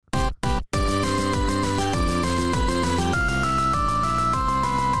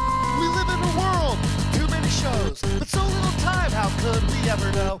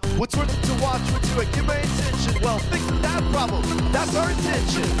What's worth it to watch? What do I give my attention? Well, fixing that problem, that's our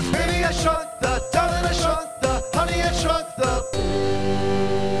intention. Baby, I shrunk the, darling, I shrunk the, honey, I shrunk the.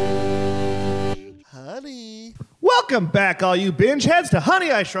 Honey. Welcome back, all you binge heads, to Honey,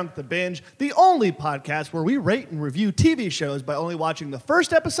 I Shrunk the Binge, the only podcast where we rate and review TV shows by only watching the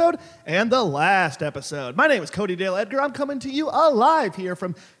first episode and the last episode. My name is Cody Dale Edgar. I'm coming to you alive here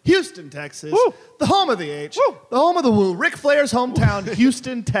from Houston, Texas, Woo. the home of the H, Woo. the home of the woo, Ric Flair's hometown,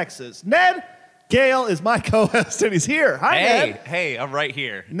 Houston, Texas. Ned Gale is my co-host, and he's here. Hi, Ned. Hey, I'm right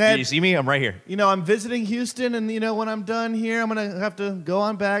here. Ned. Do you see me? I'm right here. You know, I'm visiting Houston, and, you know, when I'm done here, I'm going to have to go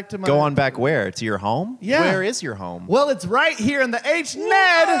on back to my... Go on back where? To your home? Yeah. Where is your home? Well, it's right here in the H. Ned,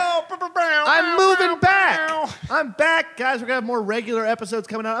 I'm moving back. I'm back. Guys, we're going to have more regular episodes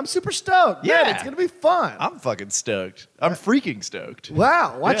coming out. I'm super stoked. Yeah. Ned, it's going to be fun. I'm fucking stoked. I'm freaking stoked.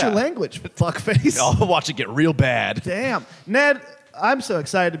 Wow. Watch your Yeah. language, fuckface. I'll watch it get real bad. Damn. Ned, I'm so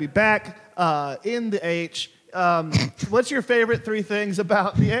excited to be back in the H. What's your favorite three things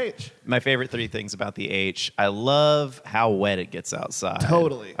about the H? My favorite three things about the H. I love how wet it gets outside.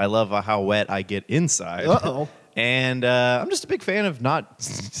 Totally. I love how wet I get inside. Uh-oh. And I'm just a big fan of not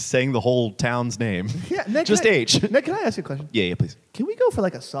saying the whole town's name. Yeah, Ned, Just H. Ned, can I ask you a question? Yeah, please. Can we go for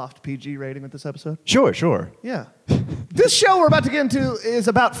like a soft PG rating with this episode? Sure. Yeah. This show we're about to get into is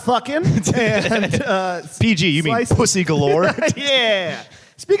about fucking and PG, you mean slice- pussy galore? Yeah.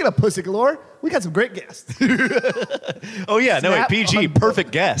 Speaking of pussy galore, we got some great guests. Oh, yeah. No, wait, Snap PG, on-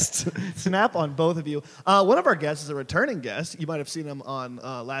 perfect guest. Snap on both of you. One of our guests is a returning guest. You might have seen him on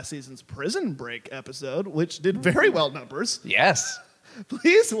last season's Prison Break episode, which did very well numbers. Yes.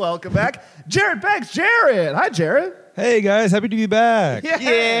 Please welcome back Jared Banks. Jared. Hi, Jared. Hey guys, happy to be back. Yeah.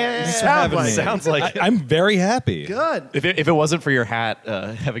 Thanks for Sounds having like me. it. Sounds like I'm very happy. Good. If it wasn't for your hat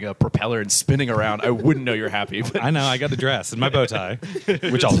having a propeller and spinning around, I wouldn't know you're happy. But I know. I got the dress and my bow tie,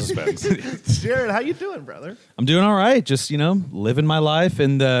 which also spins. Jared, how you doing, brother? I'm doing all right. Just living my life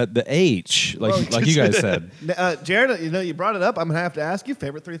in the H, like you guys said. Jared, you brought it up. I'm going to have to ask you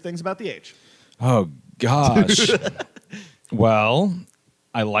favorite three things about the H. Oh gosh. Well,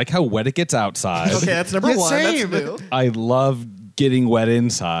 I like how wet it gets outside. Okay, that's number Yeah, one. same. That's new. I love getting wet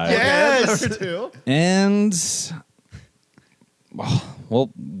inside. Okay, that's number two. And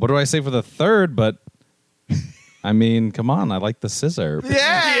well, what do I say for the third? But I mean, come on, I like the scissor.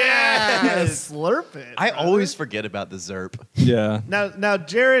 Yeah. Slurp it. I brother. always forget about the Zerp. Yeah. Now,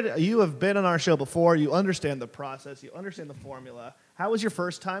 Jared, you have been on our show before. You understand the process. You understand the formula. How was your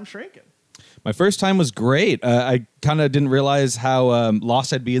first time shrinking? My first time was great. I kind of didn't realize how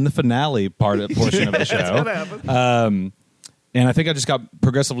lost I'd be in the finale portion of the show. That's what happened. And I think I just got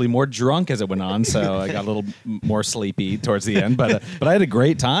progressively more drunk as it went on, so I got a little more sleepy towards the end. But I had a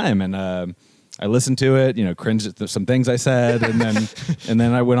great time, and I listened to it. Cringed at some things I said, and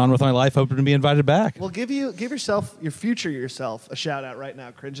then I went on with my life, hoping to be invited back. Well, give yourself, your future yourself, a shout out right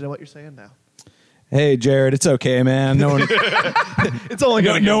now. Cringing at what you're saying now. Hey, Jared, it's okay, man. No one, It's only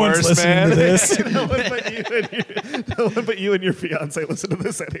going to no get one's worse, listening man. to this. no one but you and your fiance listen to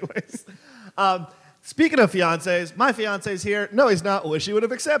this, anyways. Speaking of fiancés, my fiance's here. No, he's not. Wish he would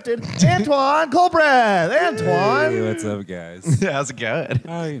have accepted. Antoine Colbreth. Antoine. Hey, what's up, guys? How's it going?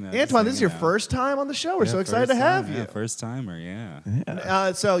 Oh, just Antoine, this is your hanging out. first time on the show. We're Yeah, so excited to first have time, you. Yeah, first timer,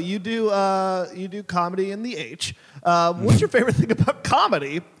 yeah. So you do comedy in the H. What's your favorite thing about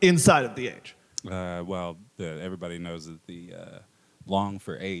comedy inside of the H? Well, everybody knows that the long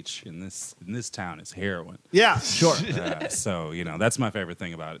for H in this town is heroin. Yeah, sure. So that's my favorite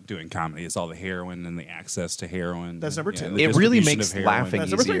thing about doing comedy is all the heroin and the access to heroin. That's number two. and the It really distribution makes of heroin. laughing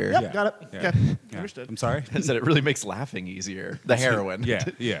That's number three. easier. Yep, Yeah. got it. Yeah. Okay, Yeah. understood. I'm sorry. I said it really makes laughing easier. The heroin. Yeah.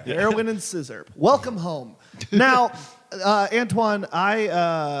 Heroin and scissor. Welcome home. Now, Antoine,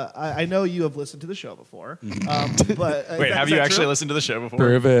 I know you have listened to the show before, but Wait, have is you that actually true? listened to the show before?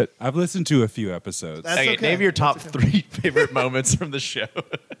 Prove it. I've listened to a few episodes. That's Okay, okay. name your top three favorite moments from the show.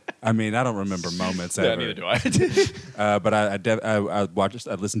 I mean, I don't remember moments Yeah, ever. neither do I. But I watched.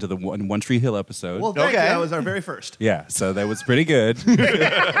 I listened to the One Tree Hill episode. Well, thank you. Okay. That was our very first, yeah, so that was pretty good.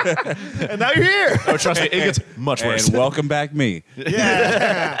 and now you're here. Oh, trust me, it gets much worse. And welcome back, me.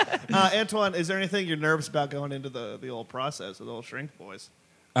 Yeah. Antoine, is there anything you're nervous about going into the old process of the old Shrink Boys?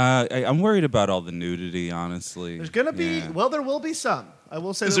 I'm worried about all the nudity, honestly. There's going to be, Yeah. well, there will be some. I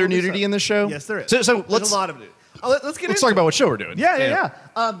will say Is there will be nudity some. in this show? Yes, there is. So There's let's a lot of nudity. Let's get let's into talk it. about what show we're doing. Yeah.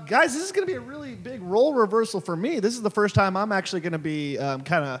 Guys, this is going to be a really big role reversal for me. This is the first time I'm actually going to be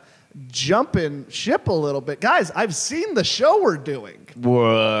kind of jumping ship a little bit. Guys, I've seen the show we're doing.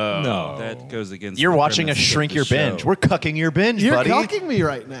 Whoa. No. That goes against. You're the watching premise us of shrink the your show. binge. We're cucking your binge, You're buddy. cucking me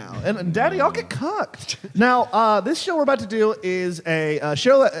right now. And Daddy, I'll get cucked. Now, this show we're about to do is a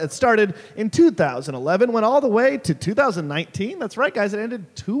show that started in 2011, went all the way to 2019. That's right, guys. It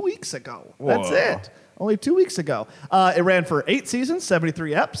ended 2 weeks ago. That's Whoa. it. Only 2 weeks ago. It ran for 8 seasons,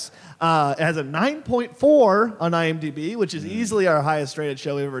 73 eps. It has a 9.4 on IMDb, which is easily our highest rated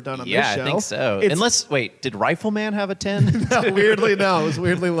show we've ever done on Yeah, this show. I think so. It's- Wait, did Rifleman have a 10? weirdly, no. It was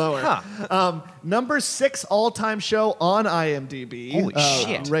weirdly lower. Number 6 all-time show on IMDb. Holy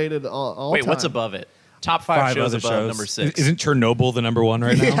shit. Rated all Wait, time. what's above it? Top 5 5 shows other above shows. number 6. Isn't Chernobyl the number one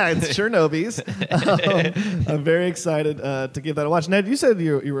right now? Yeah, it's Chernobyl's. I'm very excited to give that a watch. Ned, you said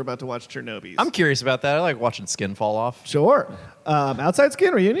you were about to watch Chernobyl's. I'm curious about that. I like watching skin fall off. Sure. Outside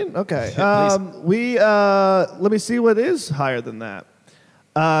Skin Reunion? Okay. Let me see what is higher than that.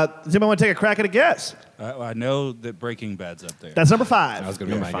 Does anybody want to take a crack at a guess? I know that Breaking Bad's up there. That's number 5. That was going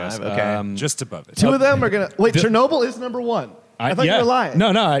to be my 5, guess. okay. Just above it. 2 of them are going to... Wait, Chernobyl is number 1. I thought you were lying.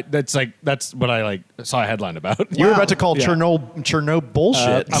 No, that's what I saw a headline about. You were Wow. about to call Yeah. Chernobyl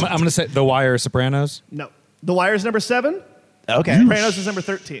bullshit. I'm going to say The Wire, Sopranos. No. The Wire is number 7. okay. Sopranos is number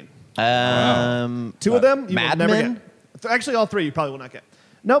 13. 2 of them you Mad will never Men? get. Actually, all 3 you probably will not get.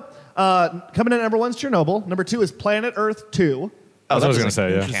 Nope. Coming in at number 1 is Chernobyl. Number 2 is Planet Earth 2. That's what I was that gonna say,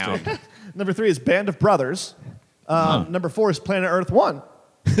 doesn't yeah. count. Number 3 is Band of Brothers. Number 4 is Planet Earth 1.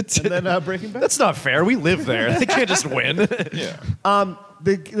 And then Breaking Bad. That's not fair. We live there. They can't just win.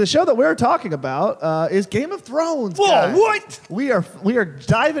 The show that we're talking about is Game of Thrones. Whoa, guys. what? We are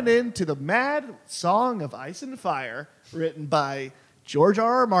diving into the Mad Song of Ice and Fire, written by George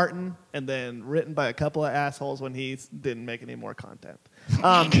R.R. Martin, and then written by a couple of assholes when he didn't make any more content.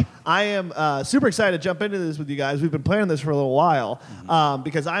 I am super excited to jump into this with you guys. We've been planning this for a little while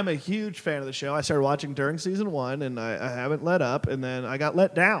because I'm a huge fan of the show. I started watching during season 1, and I haven't let up, and then I got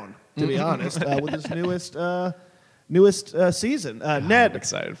let down, to be honest, with this newest season. Ned, I'm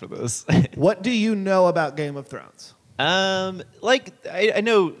excited for this. what do you know about Game of Thrones? I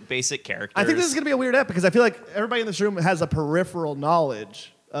know basic characters. I think this is going to be a weird ep because I feel like everybody in this room has a peripheral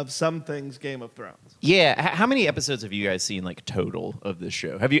knowledge of some things Game of Thrones. Yeah. How many episodes have you guys seen, like, total of this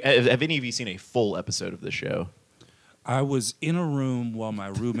show? Have any of you seen a full episode of the show? I was in a room while my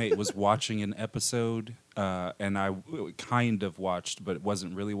roommate was watching an episode, and I kind of watched, but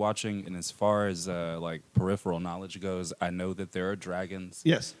wasn't really watching. And as far as like peripheral knowledge goes, I know that there are dragons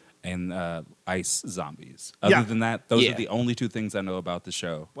Yes. and ice zombies. Other Yeah. than that, those Yeah. are the only 2 things I know about the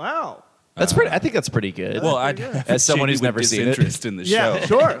show. Wow. That's pretty. I think that's pretty good. Well, I As someone who's never seen it. interest in the Yeah, show.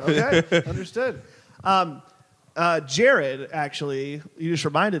 sure. Okay. Understood. Jared, actually, you just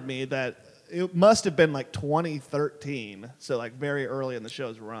reminded me that it must have been like 2013, so like very early in the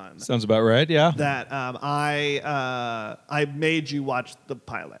show's run, Sounds about right, yeah. that I made you watch the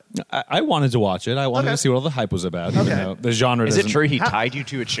pilot. I wanted to watch it. I wanted Okay. to see what all the hype was about. Even Okay. though the genre Is it doesn't- true he tied you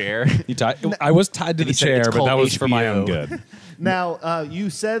to a chair? I was tied to And the he said chair, it's but called that was for my HBO. own good. Now, you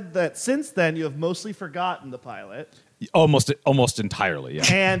said that since then you have mostly forgotten the pilot. Almost entirely, yeah.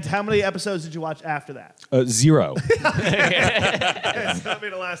 And how many episodes did you watch after that? 0. That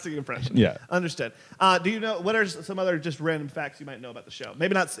made a lasting impression. Yeah. Understood. Do you know what are some other just random facts you might know about the show?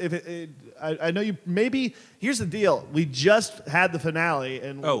 Maybe not. I know you. Maybe here's the deal. We just had the finale,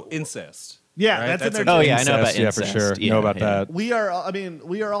 and Oh, incest. Yeah, Right? that's in there Oh, too. yeah, I know about Incest, yeah, for incest. sure. Yeah, know about yeah. that. We are. I mean,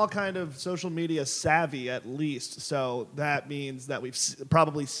 we are all kind of social media savvy, at least. So that means that we've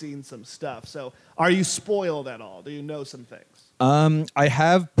probably seen some stuff. So, are you spoiled at all? Do you know some things? I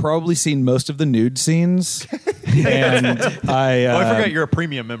have probably seen most of the nude scenes, and I. Oh, I forgot you're a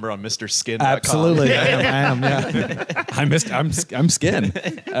premium member on MrSkin.com. Absolutely, I am. Yeah, I'm skin.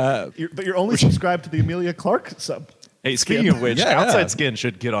 But you're only subscribed to the Amelia Clark sub. Hey, speaking of which, Yeah, Outside yeah. Skin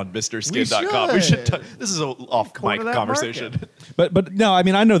should get on MrSkin.com. We We should. should. This is an off Corner mic that conversation. market. But no, I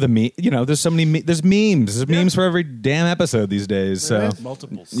mean I know the there's so many there's memes. There's memes for every damn episode these days. So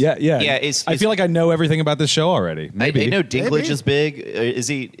Multiples. yeah. Yeah, I feel like I know everything about this show already. Maybe I know Dinklage Maybe. is big. Is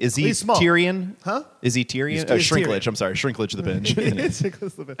he He's small. Tyrion? Huh? Is he Tyrion? He's Shrinkage. Tyrion. I'm sorry, Shrinkage the binge.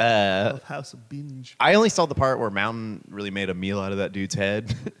 House of Binge. I only saw the part where Mountain really made a meal out of that dude's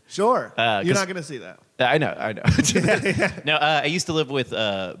head. Sure. You're 'cause- not going to see that. I know. No, I used to live with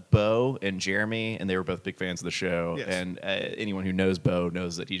Bo and Jeremy, and they were both big fans of the show. Yes. And anyone who knows Bo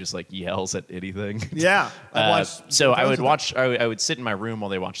knows that he just like yells at anything. Yeah. I've watched So I tons would of them. watch. I would sit in my room while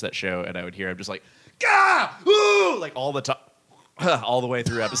they watched that show, and I would hear him just like, "Gah! Ooh!" like all the time, all the way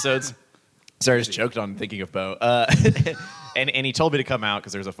through episodes. Sorry, I just choked on thinking of Bo. And he told me to come out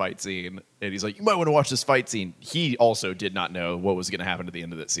because there's a fight scene. And he's like, you might want to watch this fight scene. He also did not know what was going to happen at the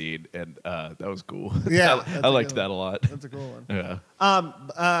end of that scene. And that was cool. Yeah, I liked that a lot. That's a cool one.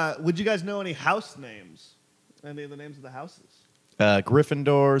 Yeah. Would you guys know any house names? Any of the names of the houses?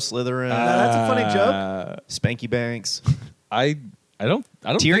 Gryffindor, Slytherin, That's a funny joke. Spanky Banks. I don't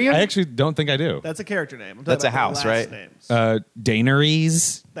think, Tyrion? I actually don't think I do. That's a character name. I'm talking That's a about the house, last right? Names.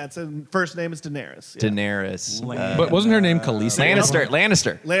 Daenerys. That's a first name is Daenerys. Yeah. Daenerys. But wasn't her name Khaleesi? Lannister.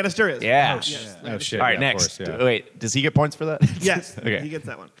 Lannister is. Yeah. Yes, Oh, Lannister. shit. All right, Yeah, of next. course, yeah. Wait, does he get points for that? Yes. Okay. He gets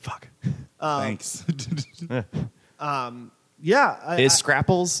that one. Fuck. Thanks. Yeah. Is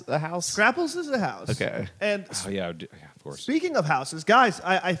Scrapples a house? Scrapples is a house. Okay. And Oh, yeah, of course. speaking of houses, guys,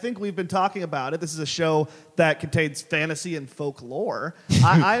 I think we've been talking about it. This is a show that contains fantasy and folklore.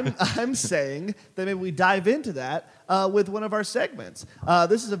 I'm saying that maybe we dive into that with one of our segments.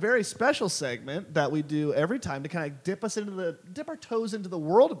 This is a very special segment that we do every time to kind of dip our toes into the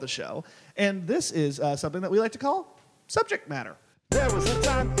world of the show. And this is something that we like to call subject matter. There was a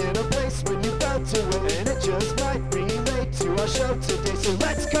time and a place when you felt to it, and it just might relate to our show today. So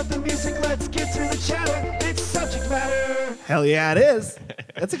let's cut the music, let's get to the chatter. It's subject matter. Hell yeah, it is.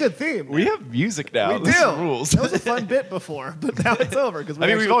 That's a good theme. We have music now. We This do. rules. That was a fun bit before, but now it's over because I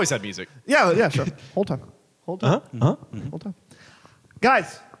mean, we've always had music. Yeah, sure. Hold on. Hold on.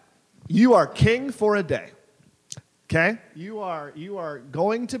 Guys, you are king for a day. Okay? You are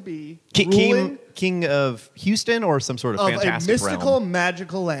going to be ruling King of Houston or some sort of of a fantastic mystical, realm?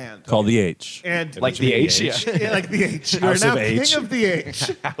 magical land. Called the H. And Like the H? Yeah. Yeah, like the H. You are House now of H. king of the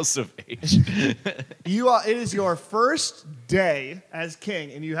H. House of H. It is your first day as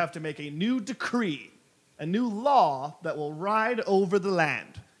king, and you have to make a new decree, a new law that will ride over the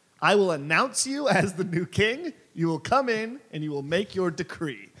land. I will announce you as the new king. You will come in and you will make your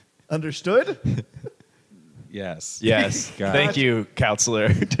decree. Understood? Yes. Yes. Got Thank you,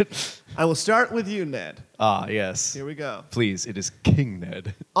 counselor. I will start with you, Ned. Yes. Here we go. Please, it is King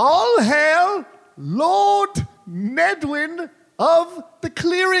Ned. All hail Lord Nedwin of the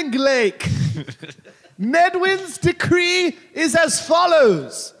Clearing Lake. Nedwin's decree is as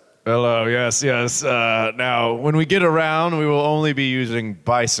follows. Hello, yes. Now, when we get around, we will only be using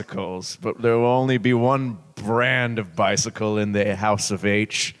bicycles, but there will only be one brand of bicycle in the House of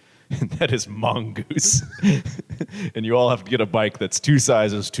H, and that is Mongoose. And you all have to get a bike that's 2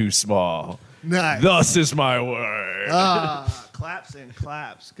 sizes too small. Nice. Thus is my word. Claps and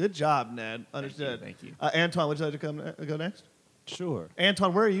claps. Good job, Ned. Understood. Thank you. Antoine, would you like to go next? Sure.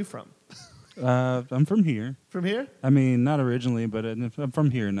 Antoine, where are you from? I'm from here. From here? I mean, not originally, but I'm from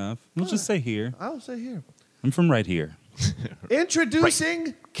here enough. We'll just say here. I'll say here. I'm from right here.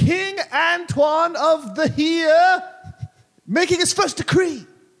 Introducing King Antoine of the Here, making his first decree.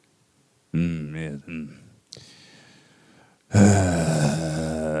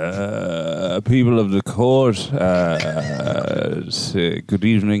 People of the court, good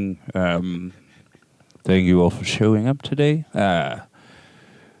evening. Thank you all for showing up today.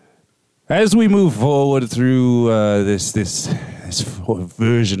 As we move forward through this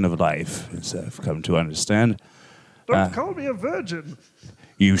version of life, as I've come to understand, Don't call me a virgin.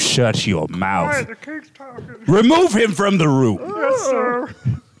 you shut your mouth. Why, the king's talking. Remove him from the room. Yes, sir.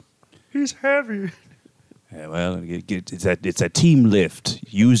 He's heavy. Well, it's a team lift.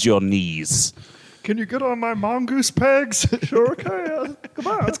 Use your knees. Can you get on my mongoose pegs? Sure can. Come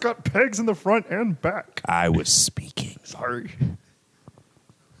on. It's got pegs in the front and back. I was speaking. Sorry.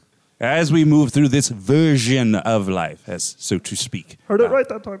 As we move through this version of life, as so to speak. Heard it right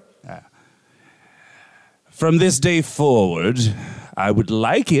that time. From this day forward, I would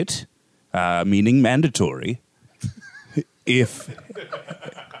like it, meaning mandatory, if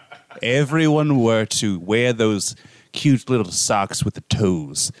everyone were to wear those cute little socks with the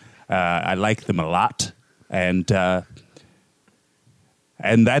toes. I like them a lot, and that's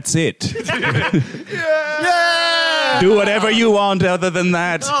it. Yeah! Do whatever you want other than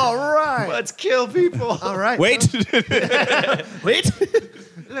that. All right. Let's kill people. All right. Wait. Wait.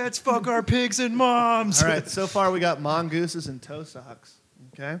 Let's fuck our pigs and moms. All right. So far, we got mongooses and toe socks.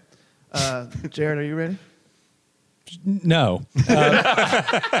 Okay. Jared, are you ready? No.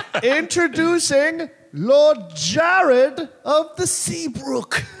 Introducing Lord Jared of the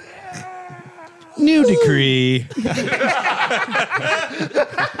Seabrook. New decree.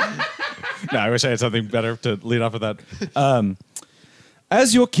 No, I wish I had something better to lead off with that.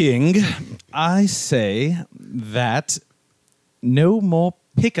 As your king, I say that no more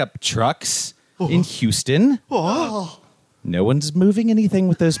pickup trucks in Houston. No one's moving anything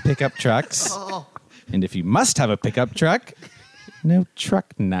with those pickup trucks. And if you must have a pickup truck, no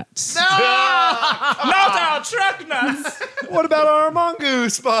truck nuts. No! Not our truck nuts. What about our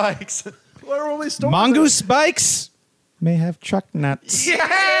mongoose spikes? Where will we store Mongoose spikes may have truck nuts. One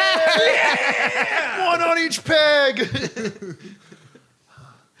on each peg.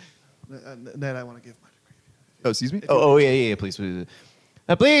 Ned, I want to give my Oh, excuse me? Oh, yeah, please.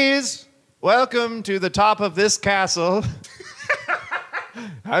 Please, welcome to the top of this castle.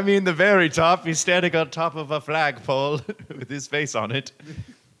 I mean the very top. He's standing on top of a flagpole with his face on it.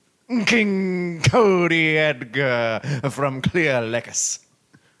 King Cody Edgar from Clear Lecus.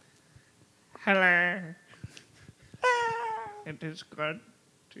 Hello. It is good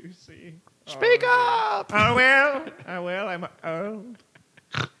to see. Speak up! Oh, well, I'm old.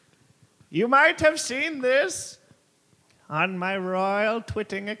 You might have seen this on my royal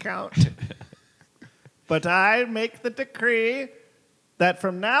twitting account. But I make the decree that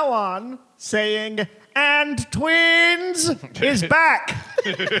from now on, saying, "and twins" is back.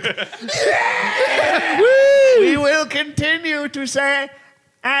 We will continue to say,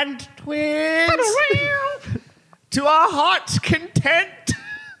 "and twins" to our heart's content.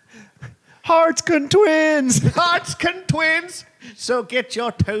 Hearts can twins! Hearts can twins. So get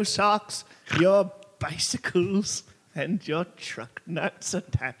your toe socks, your bicycles, and your truck nuts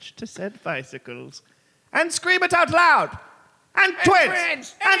attached to said bicycles. And scream it out loud. And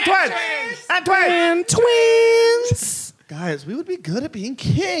twins! And twins! And twins! And twins. Guys, we would be good at being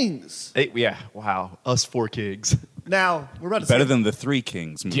kings. Hey, yeah, wow. Us 4 kings. Now, we're about to Better see. than the Three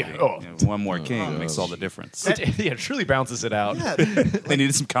Kings movie. Yeah, oh. You know, one more king makes all the difference. Yeah, it truly balances it out. Yeah, They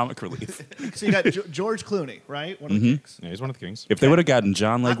needed some comic relief. so you got George Clooney, right? One of the kings. Yeah, he's one of the kings. If they would have gotten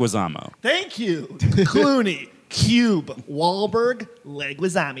John Leguizamo, Thank you. Clooney, Cube, Wahlberg,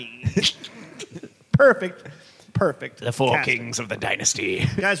 Leguizamo. Perfect. The 4 casting. kings of the dynasty.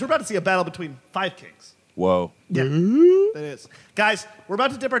 Guys, we're about to see a battle between 5 kings. whoa. Yeah, that is. Guys, we're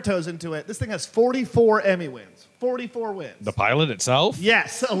about to dip our toes into it. This thing has 44 Emmy wins. 44 wins. The pilot itself?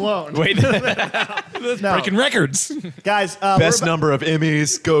 Yes, alone. Wait, No. breaking records. Guys, Best number of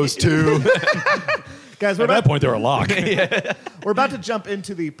Emmys goes to... guys, we're At that about, point, they're a lock. we're about to jump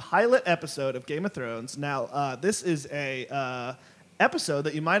into the pilot episode of Game of Thrones. Now, this is a episode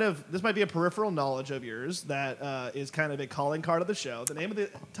that you might have. This might be a peripheral knowledge of yours that is kind of a calling card of the show. The name of the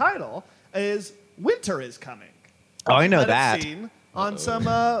title is "Winter is Coming." Oh, I know Let it that. seen on some,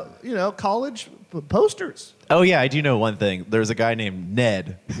 college posters. Oh, yeah, I do know one thing. There's a guy named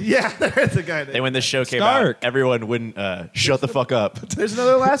Ned. Yeah, there's a guy named. And when this show came Stark. out, everyone wouldn't shut the fuck up. There's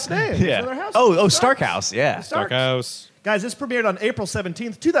another last name. There's Yeah. another house. Oh, Stark House, yeah. Stark. House. Guys, this premiered on April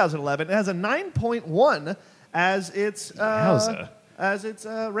 17th, 2011. It has a 9.1 as its Wowza.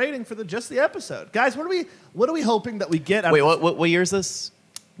 rating for just the episode. Guys, what are we hoping that we get out Wait, of what year is this?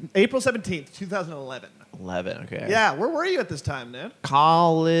 April 17th, 2011. 11, okay. Yeah, where were you at this time, Ned?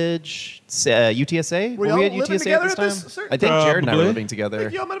 UTSA? Were Were y'all we at living UTSA together at at this this time? certain I think Jared and I were Probably. living I together.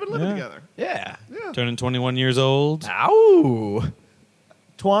 think y'all might have been living Yeah. together. Yeah. Turning 21 years old. Ow.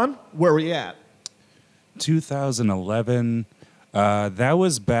 Twan, where were you at? 2011. That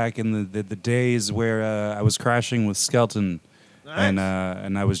was back in the days where I was crashing with Skelton, and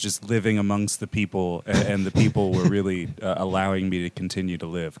I was just living amongst the people, and the people were really allowing me to continue to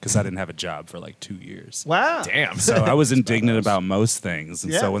live because I didn't have a job for like 2 years. Wow. Damn. So I was indignant about most things,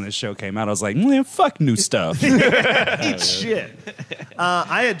 and Yeah. so when this show came out, I was like, "Fuck new stuff." Eat shit.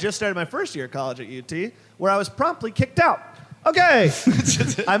 I had just started my first year of college at UT, where I was promptly kicked out. Okay,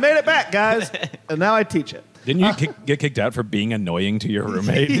 I made it back, guys, and now I teach it. Didn't you get kicked out for being annoying to your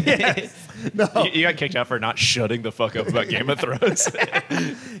roommate? You got kicked out for not shutting the fuck up about Game of Thrones.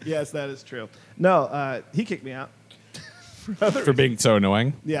 Yes, that is true. No, he kicked me out. For being so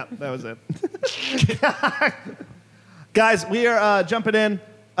annoying? Yeah, that was it. Guys, we are jumping in.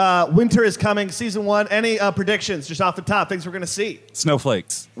 Winter is coming, season 1. Any predictions just off the top? Things we're going to see?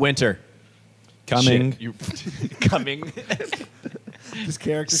 Snowflakes. Winter. Coming. Shit, you coming. This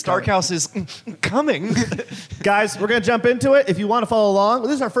character. Stark House is coming. Guys, we're going to jump into it. If you want to follow along,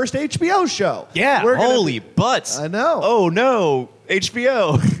 this is our first HBO show. Yeah, We're gonna holy butts. I know. Oh, no.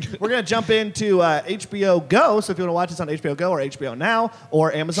 HBO. We're going to jump into HBO Go. So if you want to watch this on HBO Go or HBO Now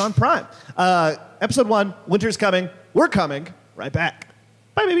or Amazon Prime. Episode 1, Winter's coming. We're coming. Right back.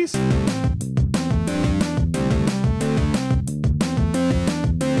 Bye, babies.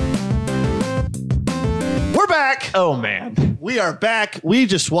 We're back. Oh, man. We are back. We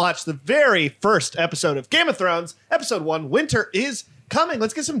just watched the very first episode of Game of Thrones, episode 1, Winter is Coming.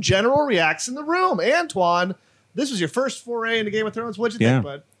 Let's get some general reacts in the room. Antoine, this was your first foray into Game of Thrones. What'd you think,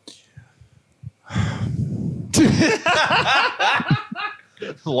 bud?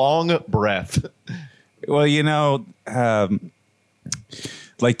 Long breath. Well,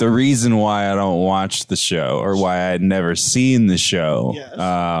 like the reason why I don't watch the show or why I had never seen the show. Yes.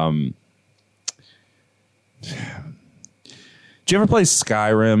 Did you ever play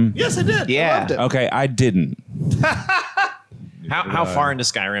Skyrim? Yes, I did. Yeah. I loved it. Okay, I didn't. How far into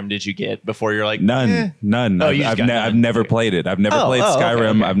Skyrim did you get before you're like, None. Oh, you just got none. I've never played it. I've never Oh, played oh, okay,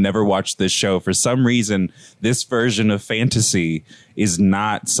 Skyrim. okay. I've never watched this show. For some reason, this version of fantasy is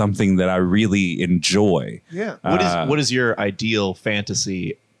not something that I really enjoy. Yeah. what is your ideal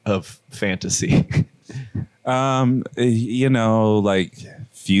fantasy of fantasy? You know, like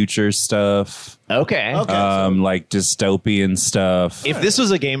future stuff, Okay. like dystopian stuff. If this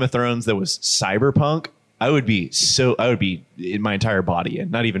was a Game of Thrones that was cyberpunk, I would be in my entire body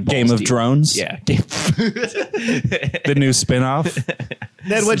in, not even balls Game of deep. Drones? Yeah. The new spinoff.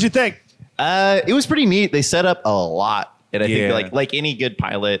 Ned, what'd you think? It was pretty neat. They set up a lot. And I Yeah. think like any good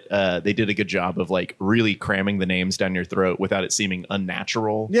pilot, they did a good job of like really cramming the names down your throat without it seeming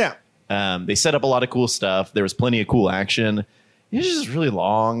unnatural. Yeah. They set up a lot of cool stuff. There was plenty of cool action. It was just really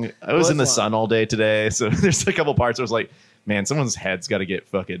long. I was in the sun all day today, so there's a couple parts where I was like, man, someone's head's got to get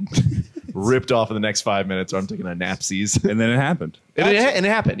fucking ripped off in the next 5 minutes or I'm taking a napsies. And then it happened. And it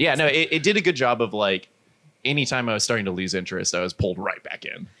happened. Yeah, no, it did a good job of like, anytime I was starting to lose interest, I was pulled right back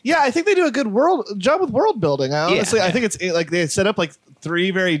in. Yeah, I think they do a good job with world building. I honestly, Yeah. I think it's like they set up like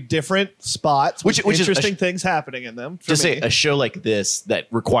 3 very different spots with Which is interesting things happening in them. For Just me. say a show like this that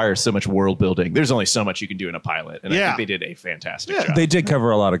requires so much world building, there's only so much you can do in a pilot. And I Yeah. think they did a fantastic Yeah. job. They did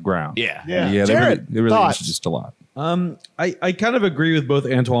cover a lot of ground. Yeah. Yeah. Yeah, Jared, they really thoughts? introduced a lot. I kind of agree with both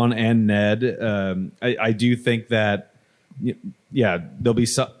Antoine and Ned. I do think that, yeah, there'll be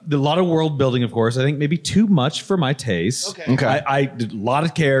a lot of world building, of course. I think maybe too much for my taste. Okay. I did a lot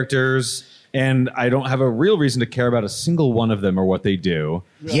of characters, and I don't have a real reason to care about a single one of them or what they do.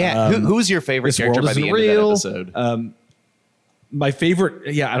 Yeah. Who's your favorite This character world by the isn't end real. of that episode? My favorite,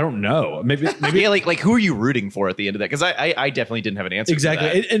 I don't know. Maybe Yeah, like who are you rooting for at the end of that? Because I definitely didn't have an answer. exactly.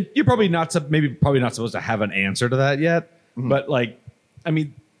 To that. And you're probably not supposed to have an answer to that yet. But like, I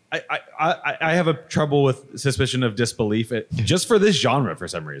mean, I have a trouble with suspicion of disbelief just for this genre for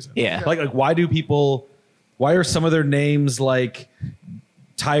some reason. Yeah. Like why are some of their names like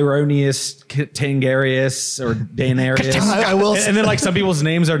Tyronius, Tangarius, or Daenerys? I will and then like some people's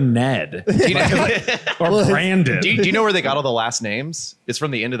names are Ned or Brandon. Do you know where they got all the last names? It's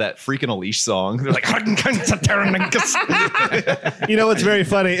from the end of that freaking Unleash song. They're like, You know what's very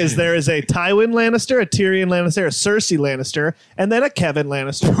funny is there is a Tywin Lannister, a Tyrion Lannister, a Cersei Lannister, and then a Kevin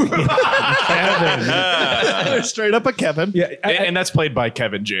Lannister. Kevin. Straight up a Kevin. Yeah, and that's played by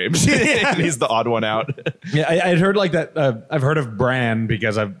Kevin James. He's the odd one out. yeah. I'd heard like that. I've heard of Bran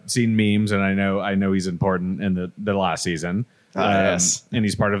because I've seen memes and I know he's important in the last season. Yes. And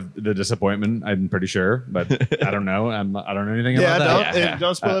he's part of the disappointment. I'm pretty sure, but I don't know. I don't know anything Yeah, about that.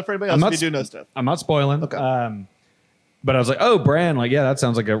 don't spoil it for anybody I'm else not if you do know stuff. I'm not spoiling. Okay. But I was like, oh, Bran, like, yeah, that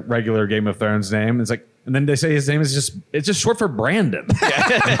sounds like a regular Game of Thrones name. It's like, and then they say his name is just short for Brandon.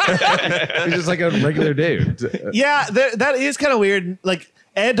 He's just like a regular dude. Yeah, that is kind of weird. Like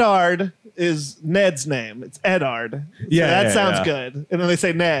Eddard is Ned's name. It's Eddard. So Yeah, that sounds yeah. good. And then they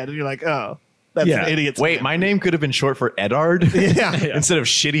say Ned, and you're like, oh, that's Yeah. an idiot's Wait, name. my name could have been short for Eddard Yeah. instead of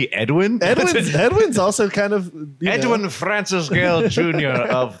shitty Edwin. Edwin's also kind of Edwin Francis Gale Jr.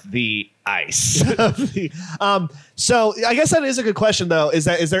 of the Ice. So I guess that is a good question, though. Is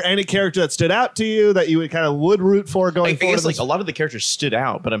there any character that stood out to you that you would root for going I forward? guess like a lot of the characters stood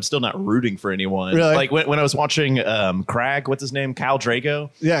out, but I'm still not rooting for anyone. Really? Like when I was watching Crag, what's his name? Khal Drago.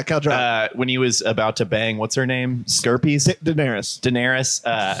 Yeah, Khal Drogo. When he was about to bang, what's her name? Skirpies? Daenerys.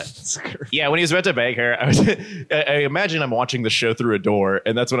 Daenerys. Yeah, when he was about to bang her, I imagine I'm watching the show through a door,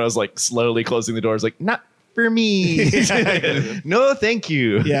 and that's when I was like slowly closing the door. I was like, not for me. No, thank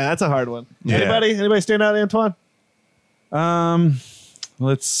you. Yeah, that's a hard one. Yeah. Anybody stand out, Antoine?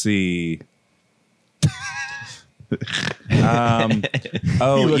 Let's see. He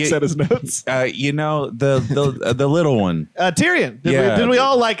looks at his notes. You know the little one. Tyrion. Yeah. Did we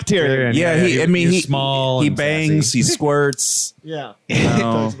all like Tyrion? Tyrion. Yeah, he's small He and bangs. sassy. He squirts. Yeah.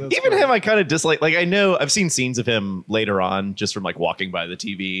 Even him, I kind of dislike. Like I know I've seen scenes of him later on, just from like walking by the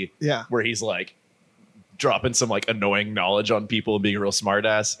TV. Yeah. where he's like dropping some like annoying knowledge on people and being a real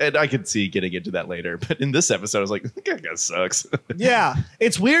smartass, and I could see getting into that later. But in this episode, I was like, that guy sucks. Yeah,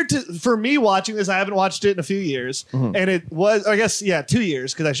 it's weird for me watching this. I haven't watched it in a few years, and it was, I guess, 2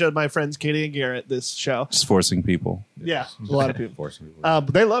 years because I showed my friends Katie and Garrett this show. Just forcing people. Yeah, a lot of people, but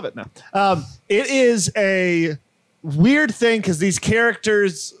they love it now. It is weird thing because these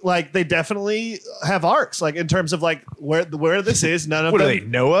characters, like, they definitely have arcs, like in terms of like where this is. None of What them. are they,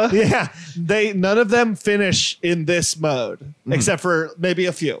 Noah? Yeah, none of them finish in this mode except for maybe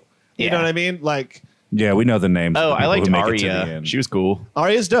a few. You know Yeah. what I mean? Like Yeah, we know the names. Oh, of the I liked people who make it to the Arya. end. She was cool.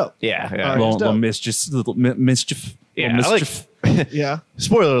 Arya's dope. Yeah. Arya's little dope. mischief. Yeah, Little I like. mischief. Yeah.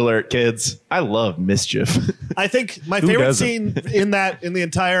 Spoiler alert, kids. I love mischief. I think my Who favorite doesn't? scene in the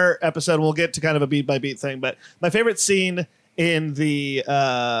entire episode, we'll get to kind of a beat by beat thing, but my favorite scene in the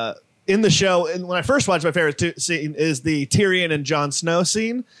show, and when I first watched, my favorite scene is the Tyrion and Jon Snow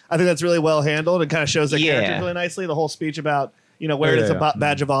scene. I think that's really well handled and kind of shows the characters really nicely. The whole speech about, where it is a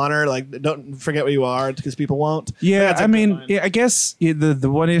badge of honor, like don't forget what you are because people won't. Yeah, That's a I good mean, line. I guess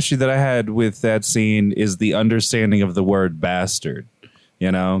the one issue that I had with that scene is the understanding of the word bastard.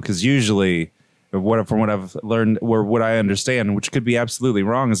 Because usually, from what I've learned, or what I understand, which could be absolutely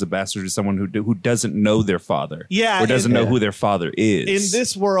wrong, is a bastard is someone who doesn't know their father, Yeah, or doesn't in- know who their father is. In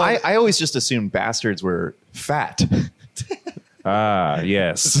this world, I always just assumed bastards were fat.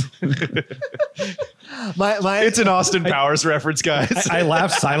 Yes. my It's an Austin Powers reference, guys. I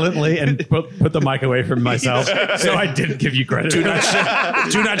laughed silently and put the mic away from myself, so I didn't give you credit. Do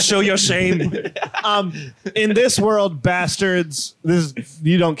not show your shame. in this world, bastards.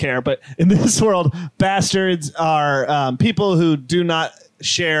 You don't care, but in this world, bastards are people who do not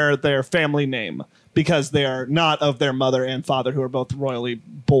share their family name because they are not of their mother and father, who are both royally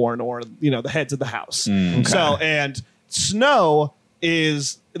born or the heads of the house. So, and Snow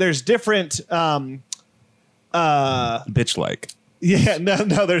is there's different. Bitch like. Yeah,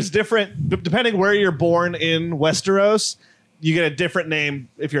 no. There's different depending where you're born in Westeros. You get a different name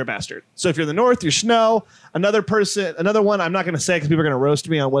if you're a bastard. So if you're in the north, you're Snow. Another one I'm not going to say because people are going to roast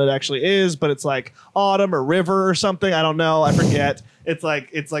me on what it actually is, but it's like Autumn or River or something. I don't know. I forget. It's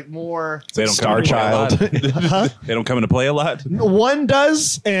like more. They don't Star come into play a lot. Child. They don't come into play a lot. One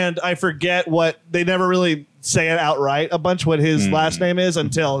does, and I forget what they never really say it outright a bunch what his last name is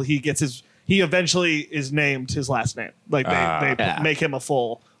until he gets his. He eventually is named his last name. Like they make him a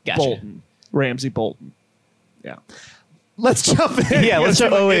full Bolton, Ramsay Bolton. Yeah. Let's jump in. Yeah, let's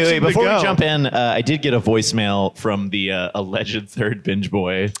jump. Oh, wait. Before we go. jump in, I did get a voicemail from the alleged third binge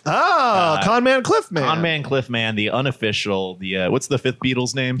boy. Conman Cliffman. Conman Cliffman, the unofficial, what's the fifth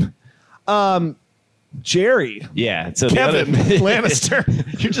Beatles name? Jerry. Yeah. So Kevin Lannister.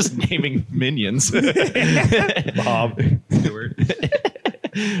 You're just naming minions. Bob Stewart.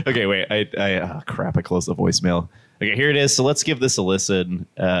 Okay, wait. Crap, I closed the voicemail. Okay, here it is. So let's give this a listen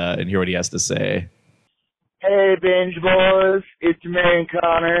and hear what he has to say. Hey, Binge Boys. It's Mary and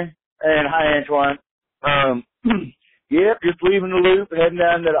Connor. And hi, Antoine. Yep, just leaving the loop, heading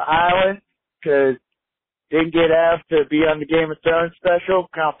down to the island, because didn't get asked to be on the Game of Thrones special.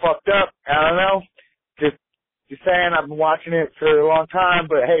 Kind of fucked up. I don't know. Just saying, I've been watching it for a long time,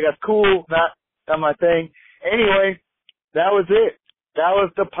 but hey, that's cool. Not my thing. Anyway, that was it. That was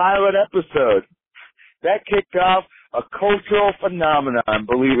the pilot episode. That kicked off a cultural phenomenon,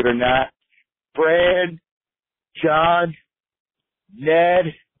 believe it or not. Bran, John,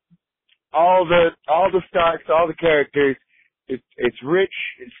 Ned, all the Starks, all the characters. It's rich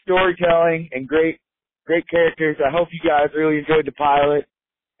in storytelling and great characters. I hope you guys really enjoyed the pilot,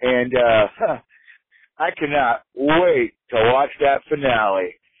 and I cannot wait to watch that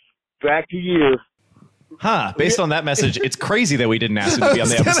finale. Back to you. Based on that message, it's crazy that we didn't ask him to be on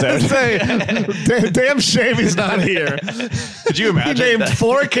the episode. Damn shame he's not here. Could you He imagine? named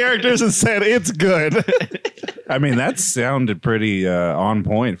 4 characters and said it's good. I mean, that sounded pretty on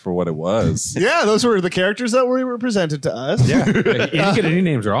point for what it was. Yeah, those were the characters that were presented to us. Yeah, you didn't get any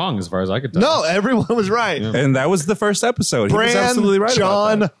names wrong, as far as I could tell. No, everyone was right. And that was the first episode. He was Bran, absolutely right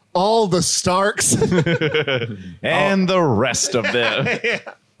John, about that. all the Starks. And the rest of them.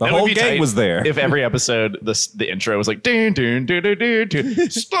 The That would whole be gang tight was there. If every episode the intro was like dun, dun, dun, dun, dun, dun,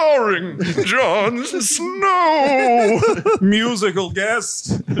 starring Jon Snow, Musical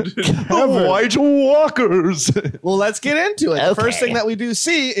guest. the White Walkers. Well, let's get into it. The first Okay. thing that we do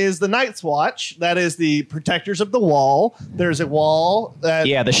see is the Night's Watch. That is the protectors of the wall. There's a wall that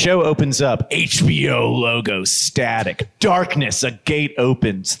Yeah, the show opens up. HBO logo static. Darkness. A gate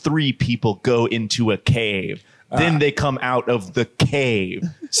opens. 3 people go into a cave. Then they come out of the cave.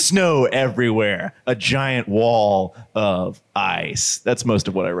 Snow everywhere. A giant wall of ice. That's most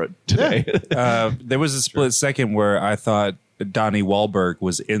of what I wrote today. There was a split second where I thought Donnie Wahlberg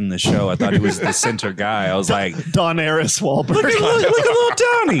was in the show. I thought he was the center guy. I was like, Daenerys Wahlberg. look at little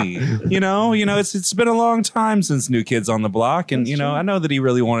Donnie. You know, it's been a long time since New Kids on the Block, and I know that he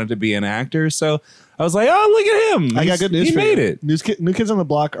really wanted to be an actor. So I was like, oh, look at him. I got good news He for made you. it. New Kids on the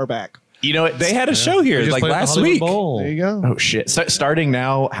Block are back. You know, They had a show here We just like played at the last Hollywood week. Bowl. There you go. Oh shit! Starting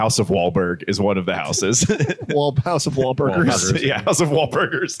now, House of Wahlberg is one of the houses. House of Wahlburgers. Yeah, House of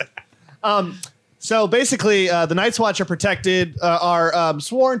Wahlburgers. So basically, the Night's Watch are protected, are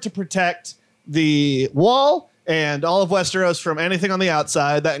sworn to protect the wall and all of Westeros from anything on the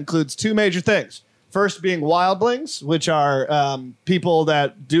outside. That includes two major things. First being wildlings, which are people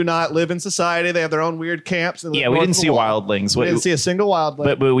that do not live in society. They have their own weird camps. Yeah, we didn't see wildlings. We didn't see a single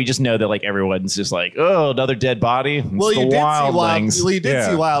wildling. But we just know that like everyone's just like, oh, another dead body. It's well, the you did wildlings. see Yeah.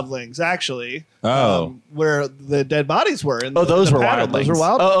 wildlings actually. Oh. Where the dead bodies were. In Oh, those the were pattern. wildlings. Those were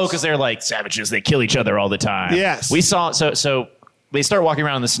wildlings. Oh, because they're like savages. They kill each other all the time. Yes. We saw so they start walking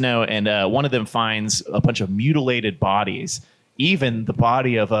around in the snow, and one of them finds a bunch of mutilated bodies. Even the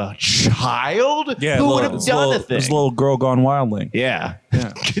body of a child who would have done a thing. There's a little girl gone wildling. Yeah.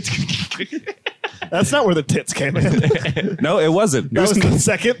 That's not where the tits came in. No, it wasn't. That was the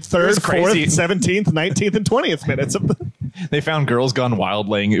second, was third, fourth, crazy. 17th, 19th, and 20th minutes of the. They found Girls Gone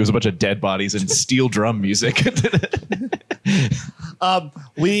Wildling. It was a bunch of dead bodies and steel drum music.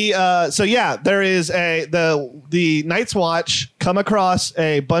 So yeah, there is the Night's Watch come across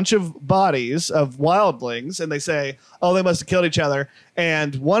a bunch of bodies of wildlings, and they say, oh, they must have killed each other.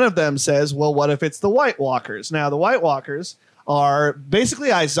 And one of them says, well, what if it's the White Walkers? Now, the White Walkers are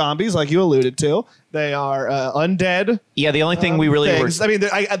basically ice zombies, like you alluded to. They are undead. Yeah, the only thing we really things. I mean,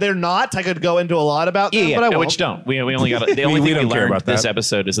 they're not. I could go into a lot about them, but I no, won't. which don't. We only got the only we thing we don't care learned about this that.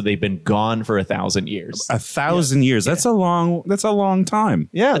 episode is that they've been gone for 1,000 years. 1,000 years. That's a long. That's a long time.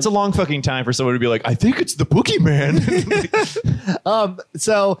 Yeah, That's a long fucking time for someone to be like, I think it's the boogeyman.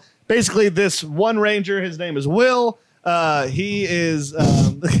 So basically, this one ranger, his name is Will. He is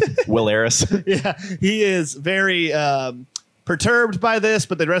Will Eris. yeah, he is very perturbed by this,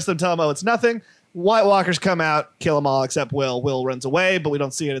 but the rest of them tell him, oh, it's nothing. White Walkers come out, kill them all except Will. Will runs away, but we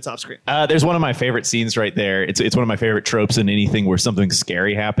don't see it. It's off screen. There's one of my favorite scenes right there. It's one of my favorite tropes in anything where something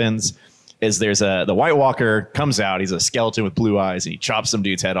scary happens. Is there's the White Walker comes out. He's a skeleton with blue eyes, and he chops some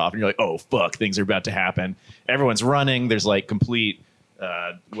dude's head off. And you're like, oh fuck, things are about to happen. Everyone's running. There's like complete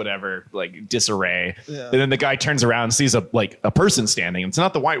like disarray. Yeah. And then the guy turns around and sees a person standing. It's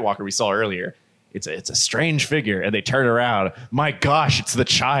not the White Walker we saw earlier. It's a strange figure, and they turn around. My gosh, it's the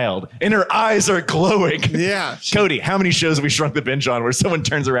child, and her eyes are glowing. Yeah. Cody, how many shows have we shrunk the binge on where someone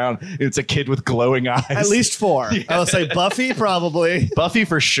turns around and it's a kid with glowing eyes? At least 4. I will say Buffy, probably. Buffy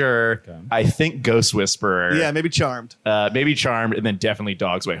for sure. Okay. I think Ghost Whisperer. Yeah, maybe Charmed. Maybe Charmed, and then definitely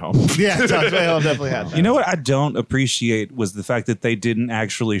Dog's Way Home. Yeah, Dog's Way Home definitely had that. You know what I don't appreciate was the fact that they didn't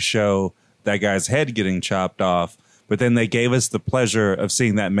actually show that guy's head getting chopped off, but then they gave us the pleasure of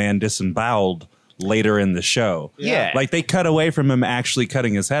seeing that man disemboweled later in the show. Yeah. Like they cut away from him actually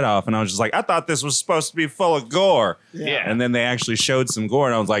cutting his head off, and I was just like, I thought this was supposed to be full of gore. Yeah. And then they actually showed some gore,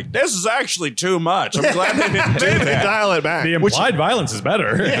 and I was like, this is actually too much. I'm glad they didn't do that. Dial it back. The implied violence is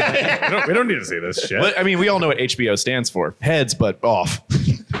better. we don't need to see this shit. But, I mean, we all know what HBO stands for. Heads, but off.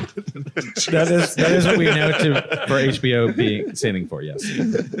 That is what we know for HBO being standing for. Yes.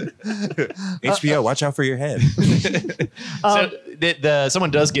 HBO, watch out for your head. So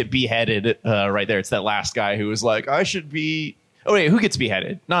someone does get beheaded right there. It's that last guy who was like, I should be... Oh, wait, who gets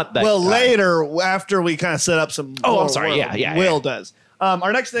beheaded? Not that Well, guy. later, after we kind of set up some... Oh, I'm sorry. Yeah. Will does.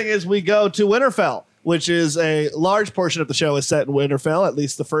 Our next thing is we go to Winterfell, which is a large portion of the show is set in Winterfell, at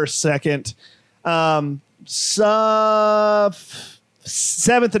least the first, second, 7th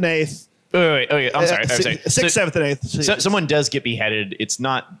and 8th. Wait, I'm sorry. 6th, 7th, and 8th. So someone does get beheaded. It's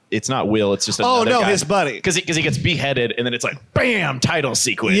not Will. It's just Oh, another no, guy. his buddy. Because he gets beheaded, and then it's like, bam, title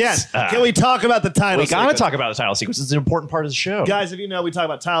sequence. Yes. Can we talk about the title We got to sequence? talk about the title sequence. It's an important part of the show. Guys, if you know, we talk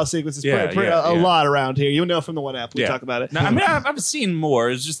about title sequences Yeah, a lot around here. You know from the one app we talk about it. No, I mean, I've seen more.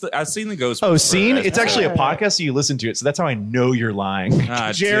 It's just that I've seen the Ghost. Oh, Whisperer. seen? It's actually a podcast, so you listen to it. So that's how I know you're lying.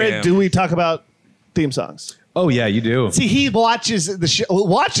 Ah, Jared, damn. do we talk about theme songs? Oh yeah, you do. See, he watches the show.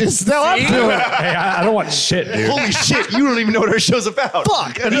 Watches? No, I'm doing it. Hey, I don't want shit, dude. Holy shit, you don't even know what our show's about.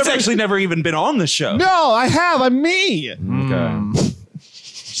 Fuck. He's actually never even been on the show. No, I have. I'm me. Okay.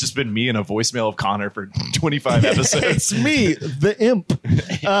 It's just been me and a voicemail of Connor for 25 episodes. It's me, the imp.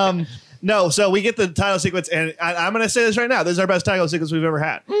 No, so we get the title sequence, and I'm going to say this right now. This is our best title sequence we've ever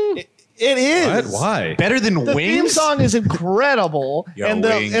had. It is. What? Why? Better than The theme Wings? song is incredible, Yo, and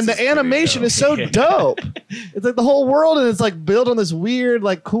Wings is the pretty animation dope. is so dope. It's like the whole world, and it's like built on this weird,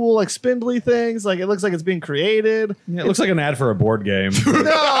 like cool, like spindly things. Like it looks like it's being created. Yeah, it looks like an ad for a board game. No,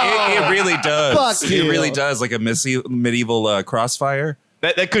 It really does. Fuck It you. really does. Like a medieval Crossfire.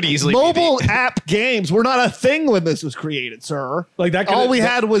 That could easily mobile be app games were not a thing when this was created, sir. Like that. All we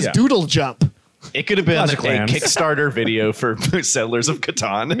had was Doodle Jump. It could have been a Classic Lambs. Kickstarter video for Settlers of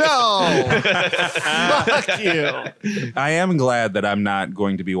Catan. No, fuck you. I am glad that I'm not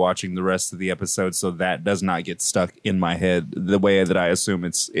going to be watching the rest of the episode, so that does not get stuck in my head the way that I assume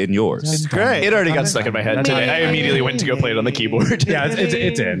it's in yours. It's great. It already got stuck in my head today. I immediately went to go play it on the keyboard. Yeah,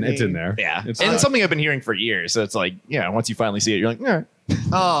 it's in there. Yeah. It's And it's something I've been hearing for years. So it's like, yeah, once you finally see it, you're like, yeah.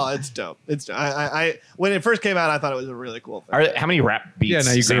 Oh, it's dope. It's I when it first came out, I thought it was a really cool thing. How many rap beats? yeah. Now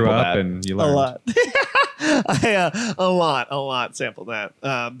you grew sample up that? and you A learned. lot. A lot sampled that.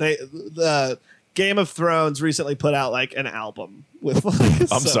 The Game of Thrones recently put out like an album with.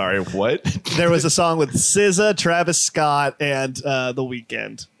 I'm sorry, what? There was a song with SZA, Travis Scott, and The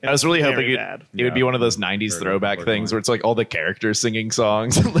Weeknd. I was really Very hoping bad. it would be one of those 90s throwback things where it's like all the characters singing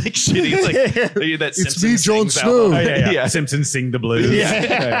songs and like shitty like that It's me, Simpsons Jon Sings Snow. album. Oh, yeah. Yeah. Simpsons sing the blues.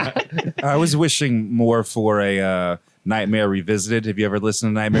 I was wishing more for a Nightmare Revisited. Have you ever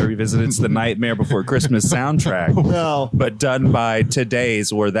listened to Nightmare Revisited? It's the Nightmare Before Christmas soundtrack. No. But done by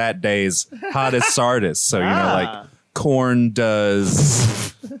today's or that day's hottest artists. So, like Korn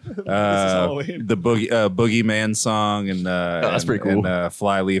does Halloween. the Boogeyman song, and that's pretty cool. And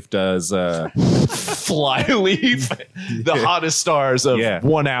Flyleaf does Flyleaf, the hottest stars of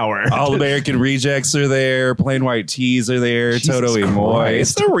 1 hour. All American Rejects are there. Plain White Tees are there. Jesus Toto y Moi.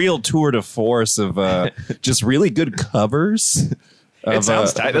 Christ. It's a real tour de force of just really good covers. It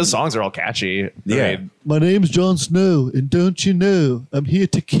sounds tight. Those songs are all catchy. Yeah. I mean, My name's Jon Snow, and don't you know I'm here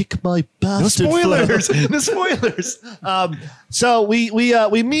to kick my bastard. spoilers. The spoilers. So we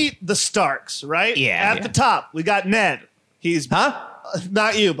meet the Starks, right? Yeah, At yeah. the top, we got Ned. He's not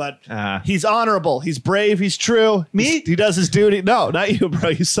you, but he's honorable. He's brave. He's true. Me? He does his duty. No, not you, bro.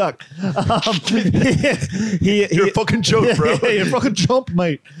 You suck. You're a fucking joke, bro. You're a fucking joke,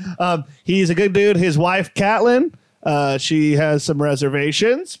 mate. He's a good dude. His wife, Catelyn, she has some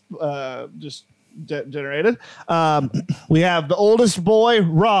reservations. Just generated. We have the oldest boy,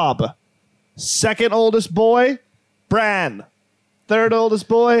 Rob. Second oldest boy, Bran. Third oldest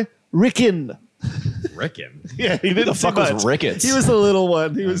boy, Rickon. Rickon. Yeah, he didn't the see fuck was much. Ricketts? He was the little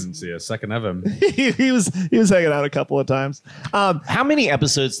one. He I was didn't see a second of him. he was hanging out a couple of times. How many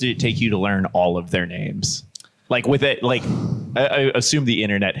episodes did it take you to learn all of their names? Like with it, like I assume the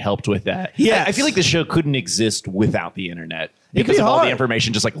internet helped with that. Yes. I feel like the show couldn't exist without the internet It'd because be of all hard. the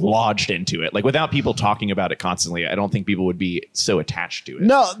information just like lodged into it. Like without people talking about it constantly, I don't think people would be so attached to it.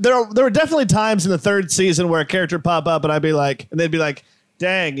 No, there were definitely times in the third season where a character would pop up and I'd be like, and they'd be like,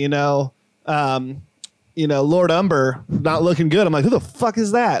 "Dang, Lord Umber not looking good." I'm like, "Who the fuck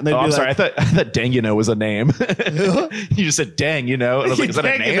is that?" And they'd Oh, be I'm like, sorry. I thought Dang You Know was a name. You just said Dang You Know, and I was like, is that a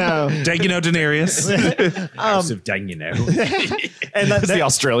 "Dang, name? you know." Dang, Daenerys. House of Dang, you know. And That's the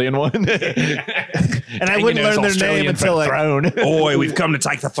Australian one. and I wouldn't learn their name until like Throne. Boy, we've come to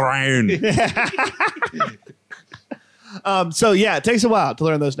take the throne. So yeah, it takes a while to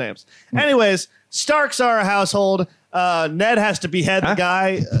learn those names. Anyways, Starks are a household. Ned has to behead the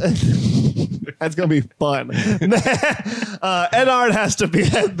guy. That's gonna be fun. Eddard has to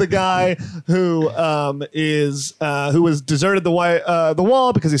behead the guy who was deserted the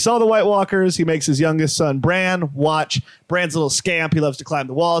wall because he saw the White Walkers. He makes his youngest son Bran watch. Bran's a little scamp. He loves to climb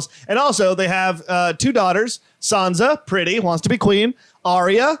the walls. And also they have two daughters. Sansa, pretty, wants to be queen.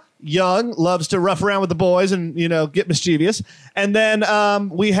 Arya, young, loves to rough around with the boys and get mischievous. And then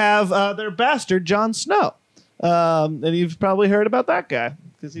we have their bastard Jon Snow. And you've probably heard about that guy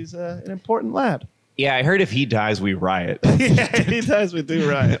because he's an important lad. Yeah, I heard if he dies, we riot. Yeah, he does. We do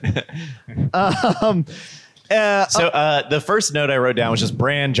right. So the first note I wrote down was just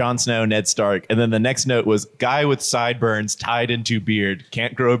Bran, Jon Snow, Ned Stark. And then the next note was guy with sideburns tied into beard.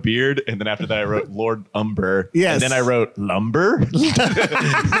 Can't grow a beard. And then after that, I wrote Lord Umber. Yes. And then I wrote lumber. I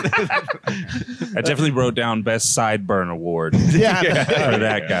definitely wrote down best sideburn award Yeah, for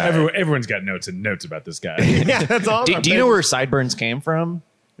that guy. Everyone's got notes about this guy. yeah, that's all. Do you know where sideburns came from?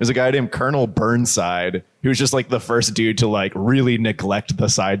 There's a guy named Colonel Burnside who was just like the first dude to like really neglect the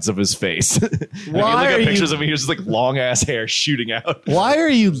sides of his face. If you look Why at are pictures you- of him, he was just like long ass hair shooting out. Why are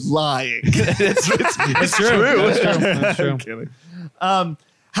you lying? It's true. That's true. I'm kidding.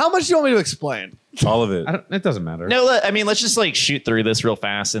 How much do you want me to explain? All of it. It doesn't matter. No, I mean, let's just like shoot through this real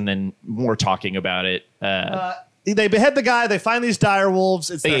fast and then more talking about it. They behead the guy. They find these dire wolves.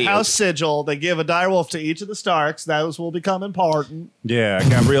 It's their Hey. house sigil. They give a dire wolf to each of the Starks. Those will become important. Yeah, I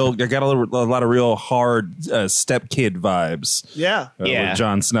got a lot of real hard stepkid vibes. Yeah. Yeah. With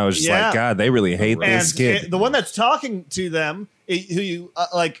Jon Snow is just Yeah. like, God, they really hate And this kid. the one that's talking to them, who you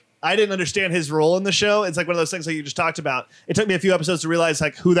like, I didn't understand his role in the show. It's like one of those things that you just talked about. It took me a few episodes to realize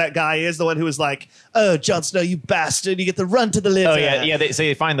like who that guy is, the one who was like, "Oh, Jon Snow, you bastard! You get the run to the liver." Oh yeah.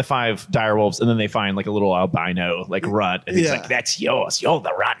 They find the 5 direwolves, and then they find like a little albino like runt, and he's like, "That's yours. You're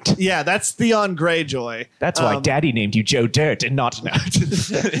the runt." Yeah, that's Theon Greyjoy. That's why Daddy named you Joe Dirt and not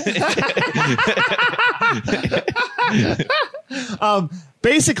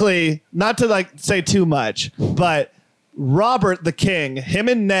Basically, not to like say too much, but Robert the King, him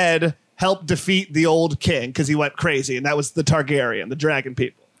and Ned helped defeat the old king because he went crazy, and that was the Targaryen, the dragon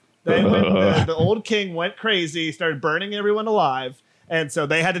people. The old king went crazy, started burning everyone alive, and so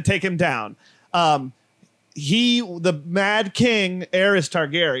they had to take him down. The Mad King, Aerys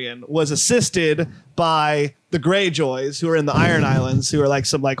Targaryen, was assisted by the Greyjoys, who are in the Iron Islands, who are like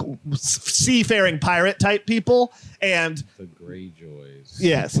some like seafaring pirate type people, and The Greyjoys.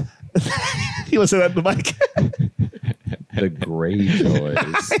 yes, he was that in the mic. The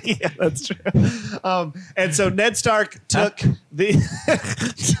Greyjoys. Yeah, that's true. And so Ned Stark took the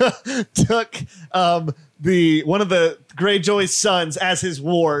one of the Greyjoy's sons as his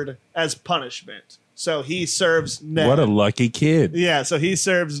ward as punishment. So he serves Ned. What a lucky kid. Yeah, so he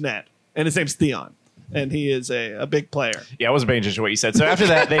serves Ned, and his name's Theon, and he is a big player. Yeah, I wasn't paying attention to what you said. So after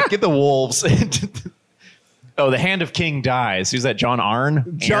that, they get the wolves. Oh, the Hand of King dies. Who's that? Jon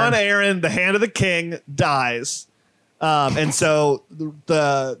Arryn? Jon Arryn, the Hand of the King, dies. And so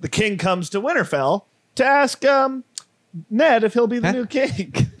the king comes to Winterfell to ask Ned if he'll be the new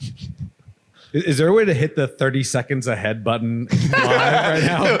king. Is there a way to hit the 30 seconds ahead button live right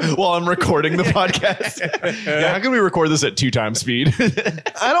now? While I'm recording the podcast. Yeah, how can we record this at 2 times speed?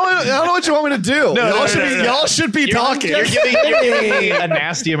 I don't know what you want me to do. Y'all should be talking. You're giving me a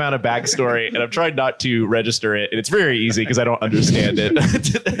nasty amount of backstory, and I'm trying not to register it. And it's very easy because I don't understand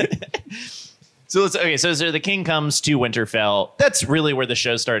it. So the king comes to Winterfell. That's really where the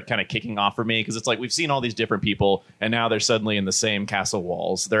show started kind of kicking off for me, because it's like we've seen all these different people, and now they're suddenly in the same castle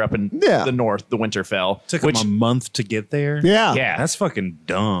walls. They're up in the north, the Winterfell. Took them a month to get there. Yeah. That's fucking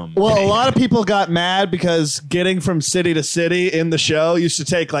dumb. Well, a lot of people got mad because getting from city to city in the show used to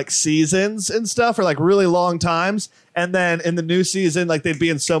take like seasons and stuff, or like really long times. And then in the new season, like they'd be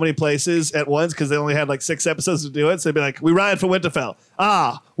in so many places at once because they only had like 6 episodes to do it. So they'd be like, "We ride for Winterfell."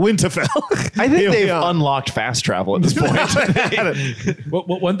 Winterfell. I think they've unlocked fast travel at this point. Well,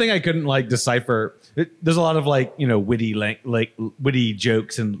 one thing I couldn't like decipher. There's a lot of like witty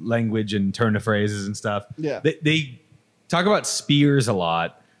jokes and language and turn of phrases and stuff. Yeah, they talk about spears a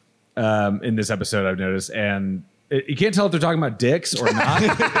lot in this episode. I've noticed, and you can't tell if they're talking about dicks or not.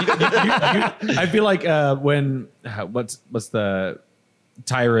 I feel like when what's the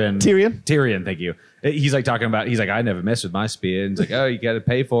Tyrion, thank you. He's like talking about, he's like, "I never miss with my spear." And he's like, "Oh, you got to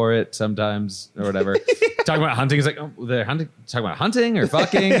pay for it sometimes," or whatever. Talking about hunting, he's like, "Oh, they're hunting." Talking about hunting or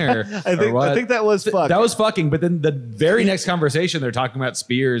fucking or I think that was fucking. That was fucking. But then the very next conversation, they're talking about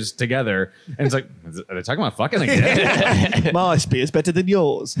spears together, and it's like, are they talking about fucking again? My spear's better than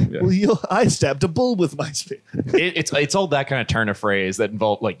yours. Yeah. Well, I stabbed a bull with my spear. It's all that kind of turn of phrase that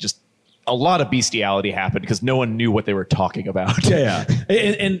involved like just a lot of bestiality happened because no one knew what they were talking about. Yeah.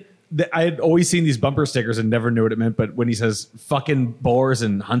 And I had always seen these bumper stickers and never knew what it meant. But when he says "fucking boars"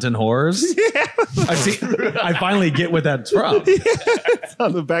 and "hunting whores," I finally get what that's from. It's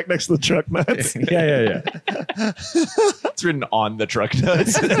on the back next to the truck nuts. Yeah. It's written on the truck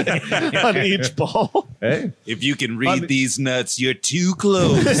nuts. On each ball. Hey, if you can read these nuts, you're too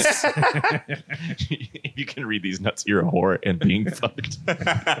close. If you can read these nuts, you're a whore and being fucked.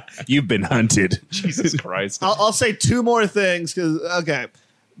 You've been hunted. Jesus Christ. I'll say 2 more things because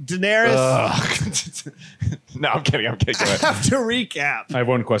Daenerys. No, I'm kidding. I have to recap. I have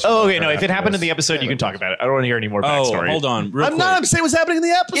one question. Oh, okay. No, if it happened in the episode, you can talk about it. I don't want to hear any more backstory. Hold on. I'm saying what's happening in the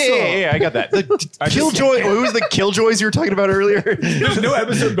episode. Yeah, I got that. The Killjoy. Who was the Killjoys you were talking about earlier? There's no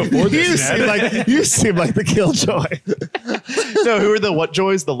episode before this. You seem like the Killjoy. No, who are the what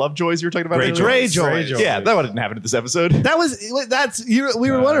joys? The love joys you were talking about earlier? Greyjoys. Yeah, that one didn't happen in this episode.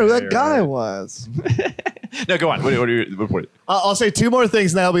 We were wondering who that guy was. No, go on. What are you? I'll say 2 more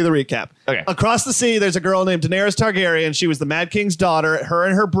things, and that'll be the recap. Okay. Across the sea, there's a girl named Daenerys Targaryen. She was the Mad King's daughter. Her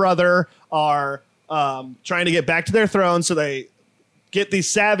and her brother are trying to get back to their throne, so they get these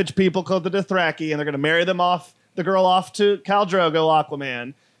savage people called the Dothraki, and they're going to marry the girl off to Khal Drogo,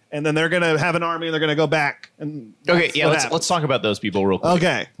 Aquaman, and then they're going to have an army, and they're going to go back. And okay, yeah, let's talk about those people real quick.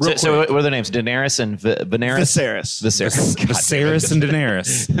 Okay. So what are their names? Daenerys and Viserys? Viserys and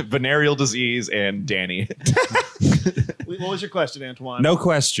Daenerys. Venereal disease and Dany. What was your question, Antoine? No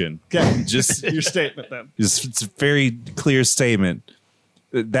question. Okay. Just your statement then. It's a very clear statement.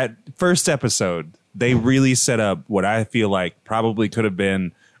 That first episode, they really set up what I feel like probably could have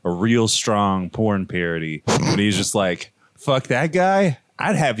been a real strong porn parody. And he's just like, fuck that guy.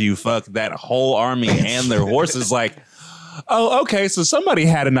 I'd have you fuck that whole army and their horses. Like, oh, okay. So somebody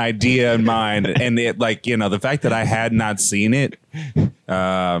had an idea in mind, and it, like, you know, the fact that I had not seen it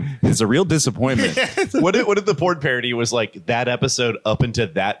is a real disappointment. What if the porn parody was like that episode up until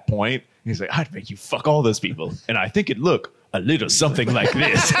that point? He's like, I'd make you fuck all those people, and I think it'd look a little something like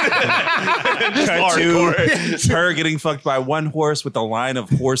this. Cut to her getting fucked by one horse with a line of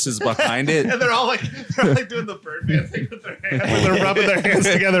horses behind it. And they're all like doing the Birdman thing with their hands. And they're rubbing their hands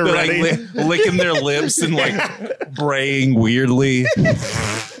together They're ready. like licking their lips and like braying weirdly.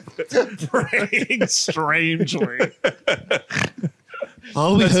 Praying strangely.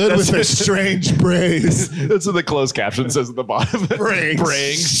 All we heard was a strange praise. That's what the closed caption says at the bottom. Praying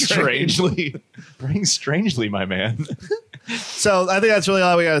strangely. Praying strangely, my man. So I think that's really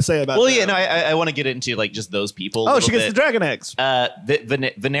all we got to say about Well, that. yeah, no, I want to get into like just those people. Oh, she gets the dragon eggs.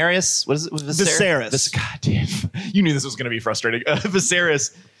 Veneris. What is it? Viserys. God damn. You knew this was going to be frustrating.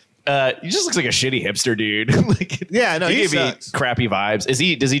 Viserys. He just looks like a shitty hipster dude. Like, Yeah, no, he gave sucks. me crappy vibes.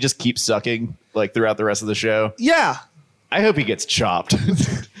 Does he just keep sucking like throughout the rest of the show? Yeah. I hope he gets chopped.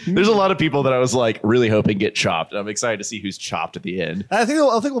 There's a lot of people that I was like really hoping get chopped. I'm excited to see who's chopped at the end. I think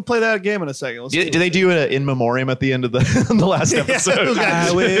we'll play that game in a second. We'll see. Do they do an in memoriam at the end of the last episode?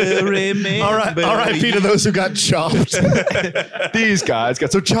 I will remember. R.I.P. to those who got chopped. These guys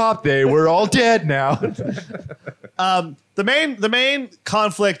got so chopped they were all dead now. The main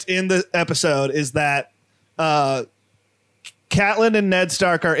conflict in the episode is that Catelyn and Ned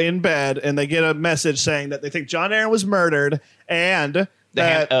Stark are in bed and they get a message saying that they think Jon Arryn was murdered and The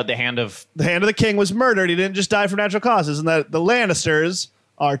that hand of the Hand of the King was murdered. He didn't just die from natural causes, and that the Lannisters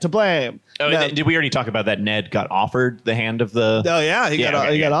are to blame. Oh, Now- did we already talk about that? Ned got offered the hand of the. Oh yeah, he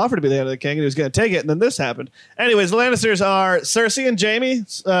got offered to be the Hand of the King, and he was going to take it, and then this happened. Anyways, the Lannisters are Cersei and Jaime.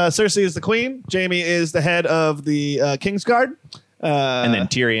 Cersei is the queen. Jaime is the head of the Kingsguard. And then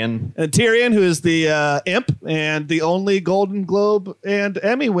Tyrion. And Tyrion, who is the imp and the only Golden Globe and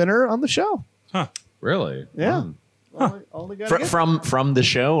Emmy winner on the show. Really? Yeah. Only guy From the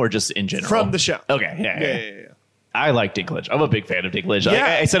show or just in general? from the show. Okay, yeah. Yeah. I like Dinklage. I'm a big fan of Dinklage.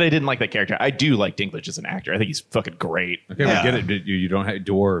 Yeah. I said I didn't like that character. I do like Dinklage as an actor. I think he's fucking great. Okay, we get it. You don't have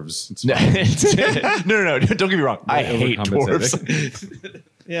dwarves. It's fine. no. Don't get me wrong. I hate overcompensating. dwarves.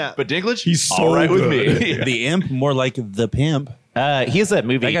 Yeah. But Dinklage, He's so all right with good. me. The imp, more like the pimp. He has that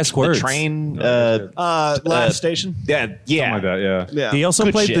movie. That guy squirts. The Train. Last Station. Yeah. Something like that, yeah. Yeah. He also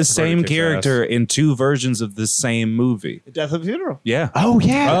Good played shit. the same Kicks character in two versions of the same movie. Death of the Funeral. Yeah. Oh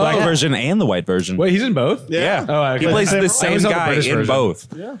yeah. The black Oh. version and the white version. Wait, he's in both? Yeah. Oh, okay. He plays I the was same on the guy British in version. both.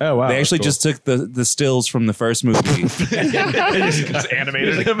 Oh, wow. They actually that's just took the stills from the first movie. Just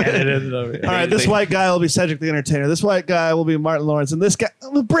animated him. All right, this white guy will be Cedric the Entertainer. This white guy will be Martin Lawrence, and this guy,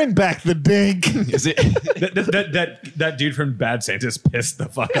 bring back the dink. Is it? cool. That dude from Bad Santa's pissed the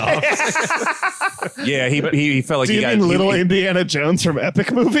fuck off. Yeah, he felt like Do he you got mean Little Indiana Jones from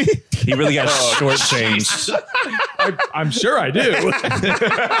Epic Movie? he really got shortchanged. I'm sure I do.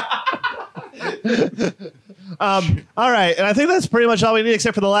 All right, and I think that's pretty much all we need,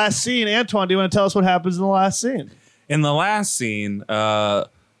 except for the last scene. Antoine, do you want to tell us what happens in the last scene? In the last scene, the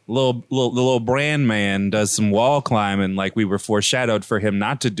little brand man does some wall climbing, like we were foreshadowed for him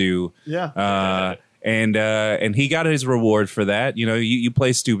not to do. Yeah. And he got his reward for that. You know, you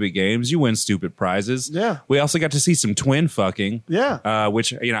play stupid games, you win stupid prizes. Yeah. We also got to see some twin fucking. Yeah.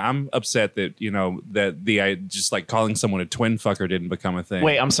 Which, you know, I'm upset that, you know, that just like calling someone a twin fucker didn't become a thing.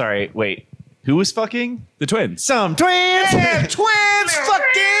 Wait, I'm sorry. Wait, who was fucking? The twins. Some twins. Yeah, twins,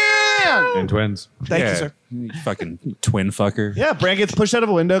 fucking. And twins. Thank Yeah. you, sir. You fucking twin fucker. Yeah, Bran gets pushed out of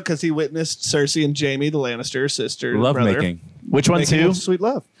a window because he witnessed Cersei and Jaime, the Lannister sister, Love brother, making. Which one's making who? sweet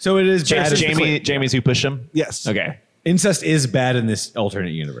love. So it is bad. Jamie's who pushed him. Yes. Okay. Incest is bad in this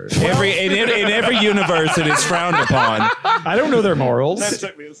alternate universe. In every universe, it is frowned upon. I don't know their morals. That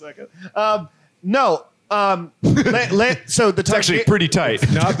took me a second. No. So the It's actually pretty tight.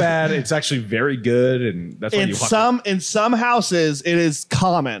 Not bad. It's actually very good, and that's why you want in some houses it is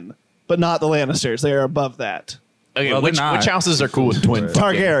common, but not the Lannisters. They are above that. Okay, Well, which they're not. houses are cool with twin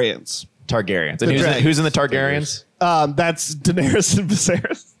fucking? Targaryens. Targaryens. And The dragons. who's in the Targaryens? That's Daenerys and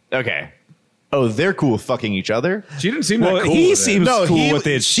Viserys. Okay. Oh, they're cool with fucking each other? She didn't seem Well, that cool. he with it. seems cool with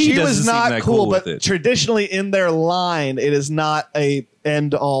it. She doesn't was seem not that cool, cool but with it. traditionally in their line, it is not a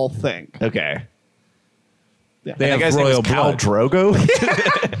end all thing. Okay. They And have that guy's name is royal Khal blood. Drogo?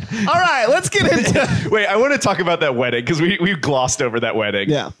 All right, let's get into. Wait, I want to talk about that wedding because we glossed over that wedding.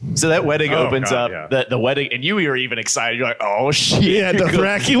 Yeah. So that wedding opens God, up the wedding, and you were even excited. You're like, oh shit! Yeah, the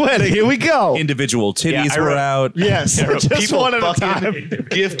Dothraki wedding. Here we go. Individual titties Yeah, I were wrote- out. Yes, just People one at a fucking time.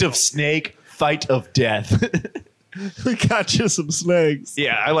 Gift of snake, fight of death. We got you some snakes.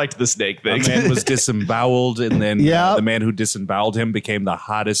 Yeah, I liked the snake A thing. man was disemboweled, and then Yep. the man who disemboweled him became the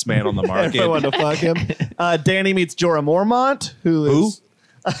hottest man on the market. Everyone to fuck him. Danny meets Jorah Mormont, who is.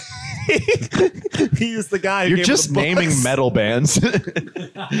 He's the guy who You're gave just her the naming books. metal bands.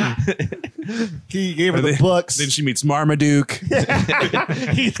 He gave her the books. Then she meets Marmaduke.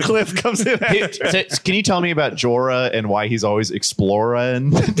 Heathcliff comes in after. So, can you tell me about Jorah and why he's always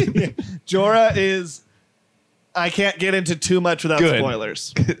exploring? Jorah is. I can't get into too much without Good.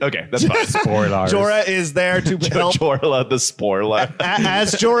 spoilers. Okay, that's fine. Spoilers. Jorah is there to help. Jorah the spoiler.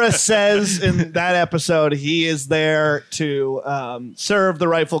 As Jorah says in that episode, he is there to serve the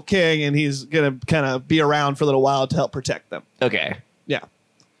rightful king, and he's going to kind of be around for a little while to help protect them. Okay, Yeah.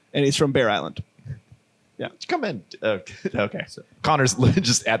 And he's from Bear Island. come in. Okay, Connor's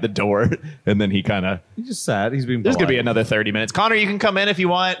just at the door, and then he kind of. He just sat. He's being There's gonna be polite. another 30 minutes. Connor, you can come in if you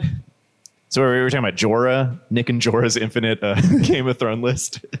want. So we were talking about Jorah, Nick and Jorah's infinite Game of Thrones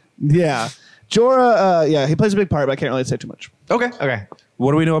list. Yeah. Jorah, he plays a big part, but I can't really say too much. Okay.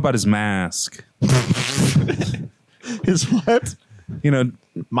 What do we know about his mask? His what? You know,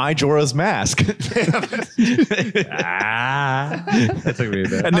 My Jorah's mask. That took me a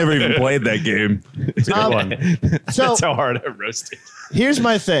bit. I never even played that game. So That's how hard I roasted. here's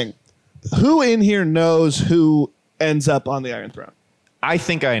my thing. Who in here knows who ends up on the Iron Throne? I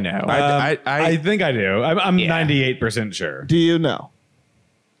think I know. I think I do. I'm Yeah. 98% sure. Do you know?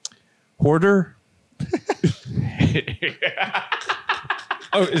 Hoarder?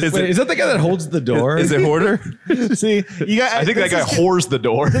 Oh, is that the guy that holds the door? Is it Hoarder? See, you guys. I think that guy whores the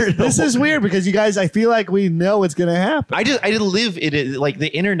door. This is weird because you guys. I feel like we know what's going to happen. I just live it like the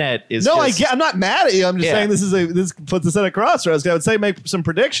internet is. No, just, I'm not mad at you. I'm just Yeah. saying this puts us at a crossroads. I would say make some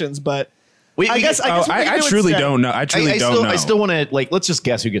predictions, but I guess I what we can do truly instead- don't know. I truly don't still, know. I still want to let's just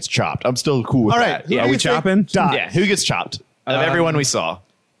guess who gets chopped. I'm still cool with All right, that. who Yeah, do we you think chopping? dies? yeah. Who gets chopped of everyone we saw?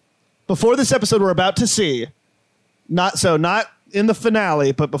 Before this episode, we're about to see. Not in the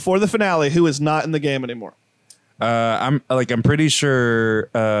finale, but before the finale, who is not in the game anymore? I'm pretty sure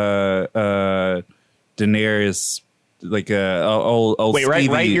Daenerys old Wait, write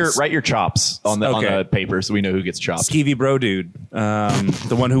Skeevy- your chops on the Okay. paper so we know who gets chopped. Skeevy bro dude,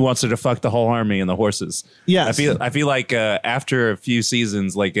 the one who wants her to fuck the whole army and the horses. Yes. I feel like after a few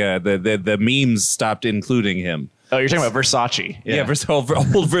seasons, the memes stopped including him. Oh, you're talking about Versace. Yeah, old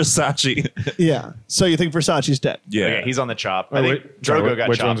Versace. Yeah. So you think Versace's dead? Yeah, Okay, he's on the chop. I Wait, think sorry, Drogo got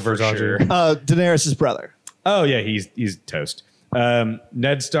which chopped one's for Versace? sure. Daenerys' brother. Oh yeah, he's toast.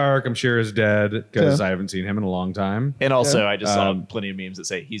 Ned Stark, I'm sure, is dead because I haven't seen him in a long time. And also, I just saw plenty of memes that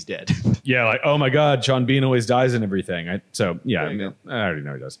say he's dead. Yeah, like oh my god, Sean Bean always dies and everything. I already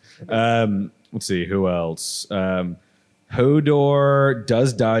know he does. Let's see who else. Hodor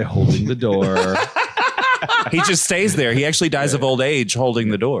does die holding the door. he just stays there. He actually dies of old age holding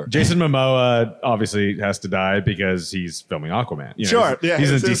the door. Jason Momoa obviously has to die because he's filming Aquaman. You know, Sure, he's, yeah, he's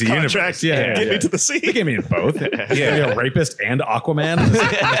in it's his DC contract. universe. Yeah, Get me yeah. to the sea. They gave me in both. Yeah, a rapist and Aquaman in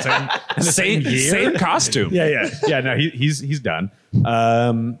the same year. Same costume. Yeah. No, he's done.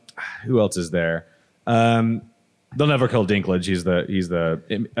 Who else is there? They'll never kill Dinklage. He's the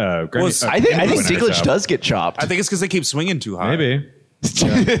Grammy, I think winner, Dinklage so does get chopped. I think it's because they keep swinging too high. maybe. I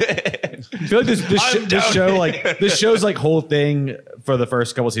feel like this show's like whole thing for the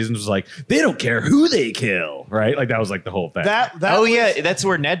first couple seasons was like they don't care who they kill, right? Like that was like the whole thing. That Oh was- yeah, that's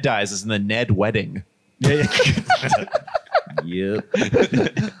where Ned dies. Is in the Ned wedding. yeah. Yep.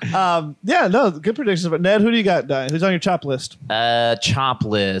 Yeah, no, good predictions. But Ned, who do you got dying? Who's on your chop list? Chop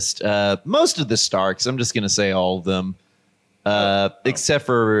list. Most of the Starks. I'm just gonna say all of them, except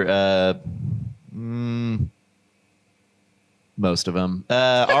for most of them.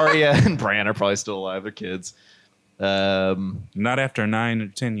 Arya and Bran are probably still alive. They're kids. Not after 9 or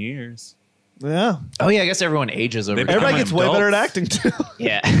 10 years. Yeah, Oh yeah, I guess everyone ages over. They time. everybody gets way adults. better at acting too.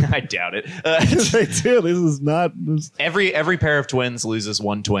 Yeah, I doubt it. They do. This is not. Every pair of twins loses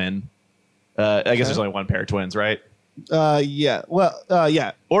one twin. I guess there's only one pair of twins, right? Yeah. Well,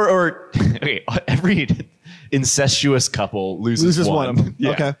 yeah. Or okay, every incestuous couple loses One of them.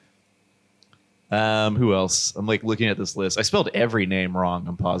 Yeah. Okay. Who else? I'm like looking at this list. I spelled every name wrong.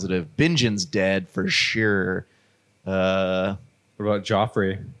 I'm positive. Benjen's dead for sure. What about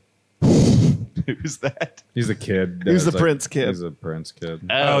Joffrey? Who's that? He's the kid. He's the Prince kid. He's a Prince kid.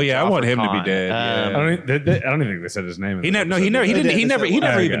 Oh yeah, I want him to be Khan. dead. I don't even think they said his name. He never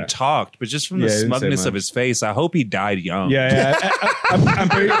even Okay. talked. But just from the Yeah, he didn't say smugness much. of his face, I hope he died young. Yeah. I'm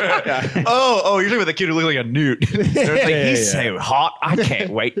pretty, Oh, you're talking about the kid who looked like a newt. He's so hot. I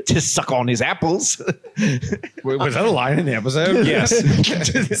can't wait to suck on his apples. was that a line in the episode? Yes.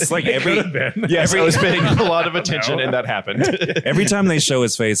 It's like every Yes, I was paying a lot of attention, and that happened. every time they show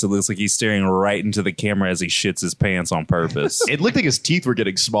his face, it looks like he's staring right into the camera as he shits his pants on purpose. It looked like his teeth were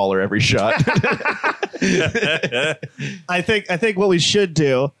getting smaller every shot. I think what we should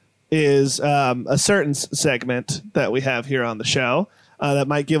do is a certain segment that we have here on the show that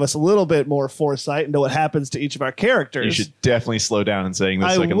might give us a little bit more foresight into what happens to each of our characters. You should definitely slow down in saying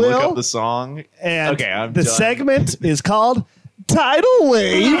this so I can will. look up the song. And Okay, I'm the done. segment is called Tidal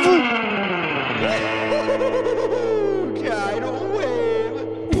Wave. Tidal wave.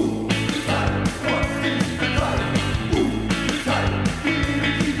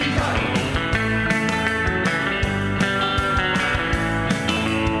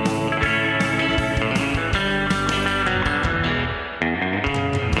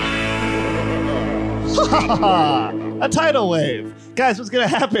 A tidal wave. Guys, what's going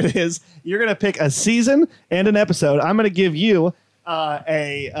to happen is you're going to pick a season and an episode. I'm going to give you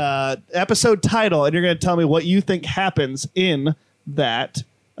a episode title, and you're going to tell me what you think happens in that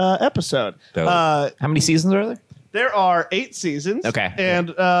episode. Dope. How many seasons are there? There are 8 seasons. Okay. And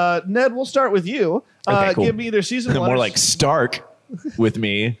Ned, we'll start with you. Okay, cool. Give me either season 1 More or like Stark with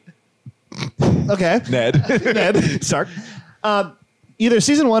me, okay. Ned. Ned Stark. Either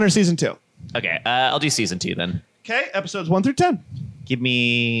season 1 or season 2. Okay, I'll do season 2 then. Okay, episodes 1 through 10. Give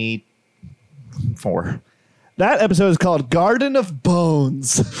me 4. That episode is called Garden of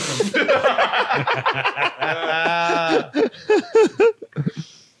Bones.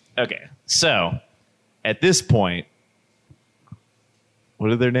 Okay. So, at this point,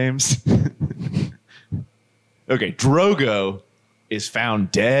 what are their names? Okay, Drogo is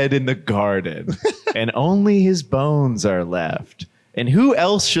found dead in the garden, and only his bones are left. And who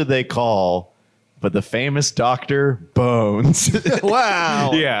else should they call but the famous Dr. Bones?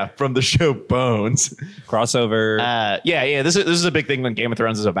 Wow. Yeah, from the show Bones. Crossover. Yeah. This is a big thing when Game of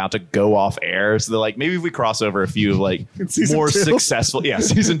Thrones is about to go off air. So they're like, maybe if we cross over a few of like season more 2? successful. Yeah,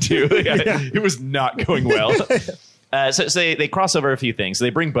 season 2. Yeah, it was not going well. So they cross over a few things. So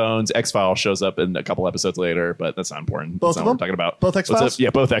they bring Bones. X-Files shows up in a couple episodes later, but that's not important. Both that's of not what them? we're talking about. Both What's X-Files? up? Yeah,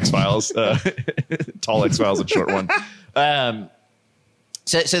 both X-Files. Tall X-Files and short one.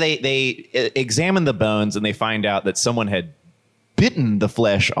 So they examine the bones and they find out that someone had bitten the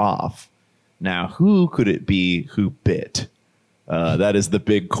flesh off. Now, who could it be who bit? That is the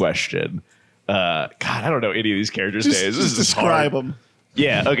big question. God, I don't know any of these characters' names. This Just is describe hard. them.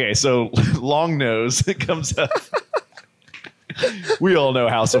 Yeah, okay, so Long Nose comes up. We all know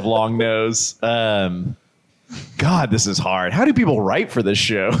House of Long Nose. God, this is hard. How do people write for this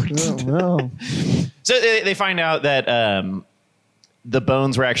show? No. So they find out that the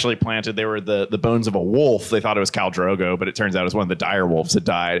bones were actually planted. They were the bones of a wolf. They thought it was Khal Drogo, but it turns out it was one of the dire wolves that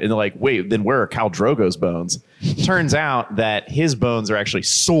died. And they're like, wait, then where are Khal Drogo's bones? Turns out that his bones are actually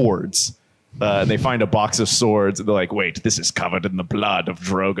swords. And they find a box of swords, and they're like, wait, this is covered in the blood of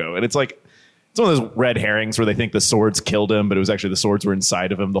Drogo. And it's like, it's one of those red herrings where they think the swords killed him, but it was actually the swords were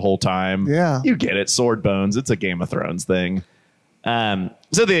inside of him the whole time. Yeah. You get it. Sword bones. It's a Game of Thrones thing. So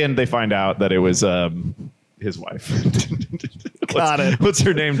at the end, they find out that it was his wife. Got it. What's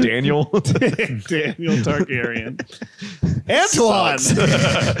her name? Daniel? Daniel Targaryen. Antoine.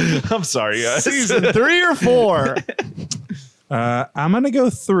 I'm sorry, guys. Season 3 or 4. I'm going to go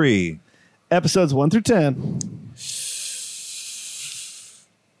 3. Episodes 1 through 10.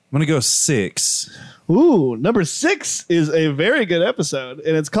 I'm going to go 6. Ooh, number 6 is a very good episode,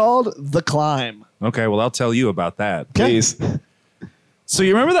 and it's called The Climb. Okay, well, I'll tell you about that. Please. So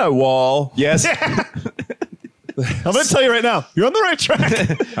you remember that wall? Yes. I'm going to tell you right now, you're on the right track.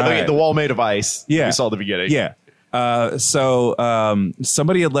 Okay, right. the wall made of ice. Yeah. We saw the beginning. Yeah. So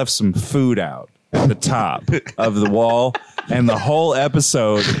somebody had left some food out at the top of the wall, and the whole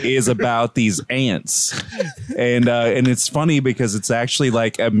episode is about these ants. And it's funny because it's actually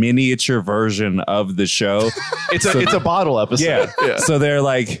like a miniature version of the show. It's a bottle episode. Yeah. So they're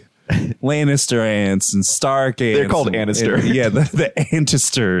like Lannister ants and Stark ants. They're called and, Annister. and- yeah, the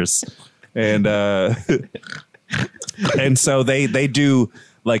Antisters. And so they do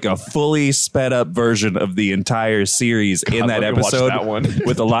like a fully sped up version of the entire series in that let me watch episode that one.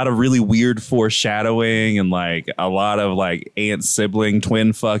 with a lot of really weird foreshadowing and like a lot of like aunt sibling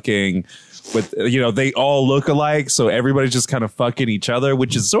twin fucking. with they all look alike, so everybody's just kind of fucking each other,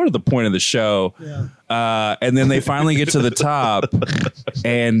 which is sort of the point of the show. Yeah. And then they finally get to the top,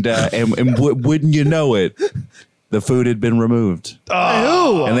 and wouldn't you know it, the food had been removed.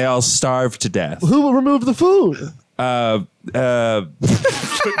 Who? And they all starved to death. Who removed the food?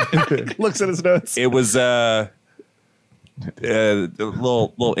 Looks at his notes. It was little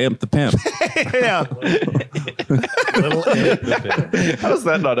imp the pimp. Yeah. How is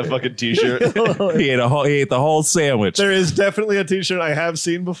that not a fucking t-shirt? He ate the whole sandwich. There is definitely a T-shirt I have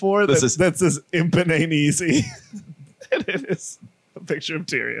seen before that says "Impin' ain't easy," and it is a picture of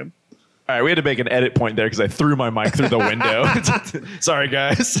Tyrion. All right, we had to make an edit point there because I threw my mic through the window. Sorry,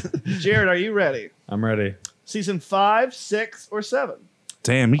 guys. Jared, are you ready? I'm ready. Season 5, 6, or 7?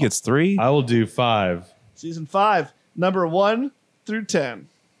 Damn, he gets 3. I will do 5. Season 5, number 1 through 10.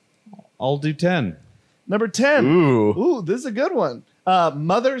 I'll do 10. Number 10. Ooh, this is a good one.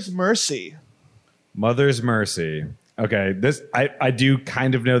 Mother's Mercy. Mother's Mercy. Okay, this I do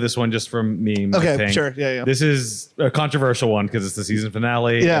kind of know this one just from memes. Okay, I think. sure, yeah. This is a controversial one because it's the season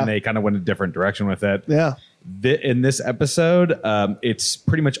finale, Yeah. and they kind of went a different direction with it. Yeah. In this episode, it's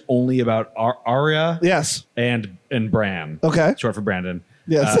pretty much only about Arya, Yes. and Bran. Okay. Short for Brandon.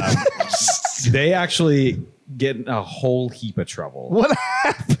 Yes. They actually get in a whole heap of trouble. What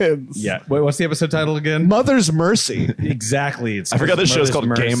happens? Yeah. What's the episode title again? Mother's Mercy. Exactly. It's I forgot this show's Mother's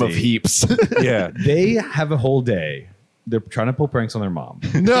called Game of Mercy. Heaps. Yeah. They have a whole day. They're trying to pull pranks on their mom.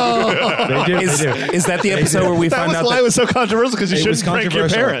 No. They do. Is that the episode where we That find was out why that it was so controversial, because you It was shouldn't prank your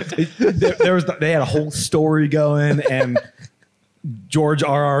controversial. parent. They had a whole story going, and George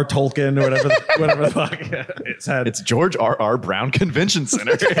R.R. Tolkien or whatever the fuck it's had. It's George R.R. Brown Convention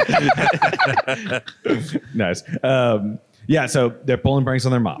Center. Nice. Yeah, so they're pulling pranks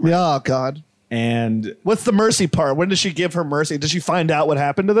on their mom. Right? Oh, God. And What's the mercy part? When does she give her mercy? Does she find out what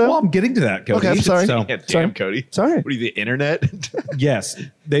happened to them? well, I'm getting to that, Cody. Okay, I'm sorry. So, Yeah, damn, Cody. Sorry. What are you, the internet? yes,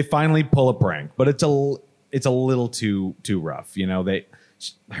 they finally pull a prank, but it's a little too rough.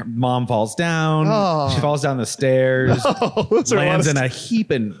 Her mom falls down. Oh. She falls down the stairs. Those are a lot lands of in a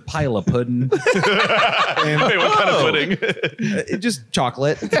heaping pile of pudding. Wait, what kind of pudding? Just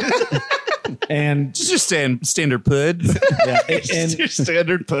chocolate. And Just your standard pud. yeah, Just your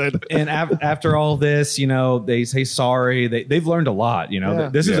standard pud. and after all this, they say sorry. They've learned a lot. Yeah.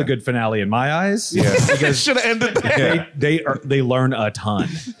 This is Yeah. a good finale in my eyes. Yeah. Because Should have ended there. they learn a ton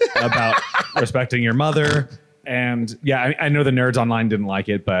about respecting your mother. And yeah, I know the nerds online didn't like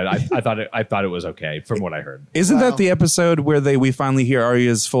it, but I thought it was okay from what I heard. Isn't that the episode where we finally hear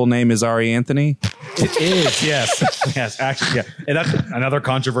Arya's full name is Ari Anthony? It is, yes, actually, yeah. And that's another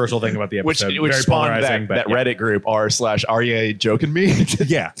controversial thing about the episode. Which Very spawned polarizing, that but yeah. Reddit group r/Arya joking me.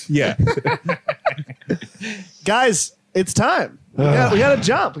 Yeah. Yeah. Guys, it's time. We got to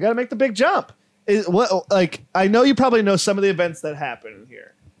jump. We got to make the big jump. I know you probably know some of the events that happen in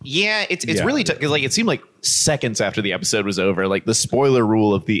here. Yeah, it's Yeah. really tough because it seemed like seconds after the episode was over, like the spoiler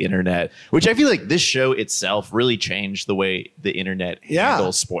rule of the internet, which I feel like this show itself really changed the way the internet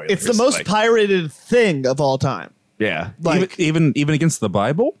handles spoilers. It's the most Like, pirated thing of all time. yeah. Like, even against the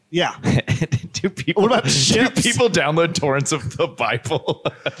Bible? yeah. do people What about do ships? people download torrents of the Bible?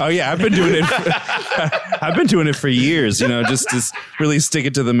 Oh yeah, I've been doing it. I've been doing it for years. Just to really stick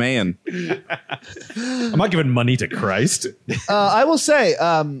it to the man. I'm not giving money to Christ. I will say,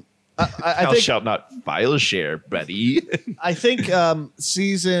 I Thou think shalt not file share, buddy. I think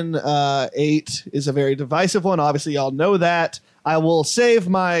season 8 is a very divisive one. Obviously, y'all know that. I will save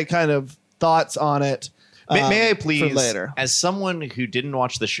my kind of thoughts on it. May I for please, later? as someone who didn't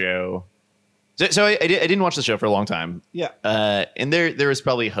watch the show, so I didn't watch the show for a long time. Yeah. And there was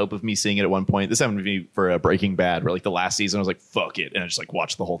probably hope of me seeing it at one point. This happened to me for Breaking Bad, where like the last season I was like, fuck it, and I just like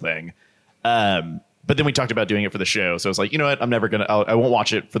watched the whole thing. But then we talked about doing it for the show, so I was like, you know what, I'm never gonna. I won't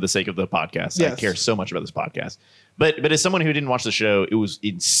watch it for the sake of the podcast. I Yes. care so much about this podcast. But as someone who didn't watch the show, it was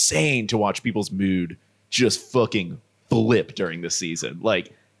insane to watch people's mood just fucking flip during this season.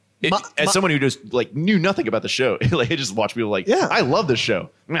 Like, as someone who just like knew nothing about the show, like I just watched people like, Yeah. I love this show.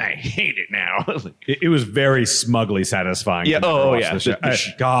 I hate it now. It was very smugly satisfying. Yeah, to never oh, watch yeah. the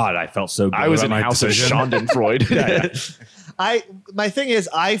show. God, I felt so good. I was about in my House of decision. Schadenfreude. My thing is,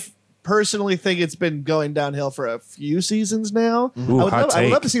 I personally think it's been going downhill for a few seasons now. Ooh, I would hot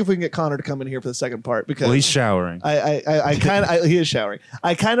love take. to see if we can get Connor to come in here for the second part, because Well, he's showering. I kind of he is showering.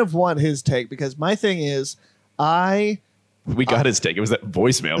 I kind of want his take, because my thing is, We got his take. It was that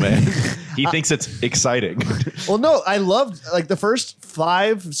voicemail, man. He thinks it's exciting. well, no, I loved like the first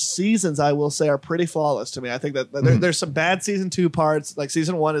 5 seasons. I will say are pretty flawless to me. I think that there's some bad season 2 parts. Like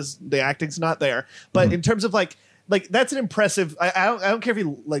season 1 is the acting's not there, but in terms of like like that's an impressive. I don't care if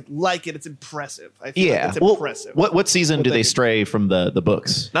you like it. It's impressive. I feel like it's Well, impressive. what season do they they did. stray from the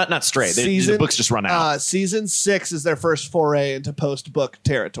books? Not stray. The books just run out. Season 6 is their first foray into post book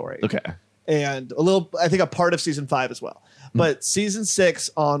territory. Okay. And I think a part of season 5 as well. But season 6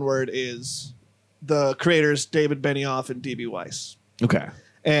 onward is the creators David Benioff and D.B. Weiss. Okay.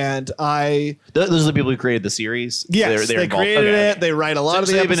 And those are the people who created the series. Yes, they're they involved. created Okay. it. They write a lot of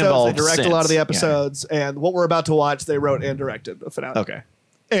So the they've been episodes. They involved direct a lot of the since. Yeah. episodes. And what we're about to watch, they wrote and directed the finale. Okay.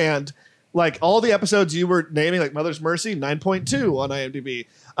 And like all the episodes you were naming, like Mother's Mercy, 9.2 on IMDb.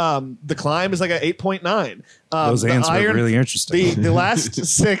 The Climb is like a 8.9. Those The ants were really interesting. The last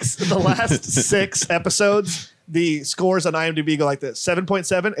six episodes, the scores on IMDb go like this: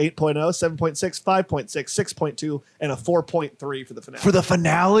 7.7, 8.0, 7.6, 5.6, 6.2, and a 4.3 for the finale. For the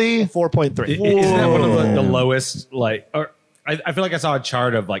finale, 4.3. Isn't that one of the lowest, like, or I feel like I saw a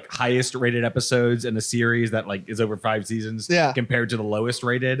chart of like highest rated episodes in a series that like is over 5 seasons compared to the lowest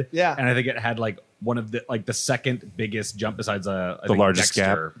rated. Yeah. And I think it had like one of the second biggest jump besides I The think largest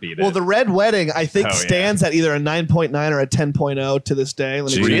Dexter gap. beat it. Well, the Red Wedding, I think, Oh, yeah. stands at either a 9.9 or a 10.0 to this day.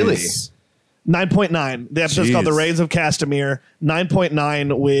 Let me Really? 9.9. The episode's called The Jeez. Reigns of Castamere.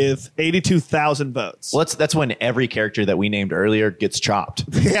 9.9 with 82,000 votes. well, that's when every character that we named earlier gets chopped.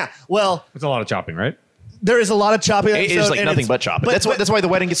 Yeah. Well, it's a lot of chopping, right? there is a lot of chopping. It is like nothing but chopping. That's why the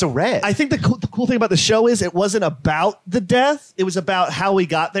wedding gets so red. I think the cool thing about the show is it wasn't about the death. It was about how we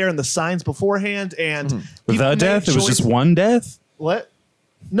got there and the signs beforehand. And people The made death? It was just choices- one death? What?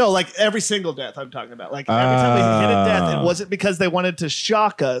 No, like every single death I'm talking about. Like every time we hit a death, it wasn't because they wanted to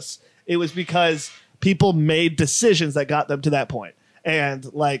shock us. It was because people made decisions that got them to that point. And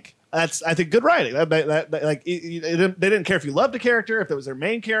like that's, I think, good writing. Like they didn't care if you loved a character, if it was their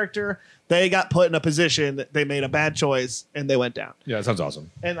main character. They got put in a position, they made a bad choice, and they went down. Yeah, that sounds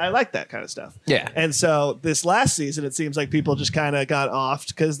awesome. And I like that kind of stuff. Yeah. And so this last season, it seems like people just kind of got offed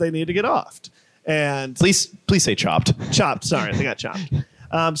because they need to get offed. And please say chopped. chopped. Sorry, they got chopped.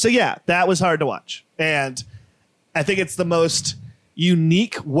 So yeah, that was hard to watch, and I think it's the most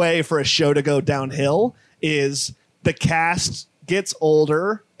unique way for a show to go downhill. Is the cast gets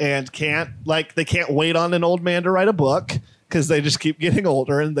older and they can't wait on an old man to write a book because they just keep getting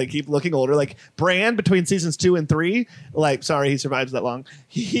older and they keep looking older. Like Bran between seasons 2 and 3, like sorry he survives that long.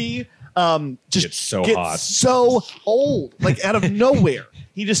 He just Gets so gets hot. so old, like out of nowhere.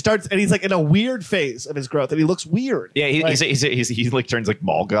 He just starts, and he's like in a weird phase of his growth, and he looks weird. Yeah, he like turns like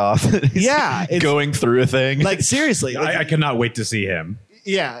Molgoth. He's Yeah, it's- going through a thing. Like seriously, like, I cannot wait to see him.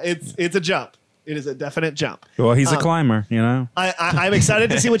 yeah, it's a jump. It is a definite jump. Well, he's a climber, you know? I'm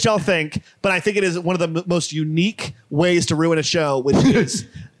excited to see what y'all think, but I think it is one of the most unique ways to ruin a show, which is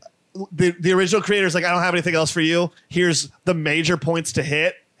the original creators like, I don't have anything else for you. Here's the major points to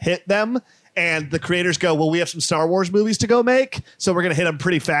hit them. And the creators go, well, we have some Star Wars movies to go make, so we're going to hit them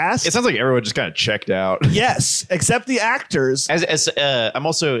pretty fast. it sounds like everyone just kind of checked out. Yes, except the actors. As I'm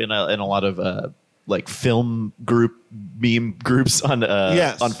also in a lot of like film meme groups on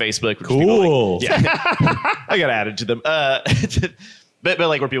Yes. on Facebook. which Cool. people like- yeah, I got added to them. But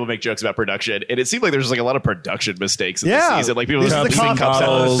like where people make jokes about production, and it seemed like there's like a lot of production mistakes in Yeah. this season. Like people These just are the leaving coffee cups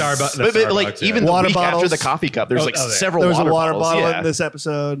out. bottles. But like even the Water week after bottles. the coffee cup, there's like several. There was water a water bottles. bottle Yeah. in this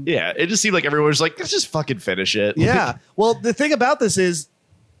episode. Yeah, it just seemed like everyone was like, let's just fucking finish it. Yeah. Well, the thing about this is,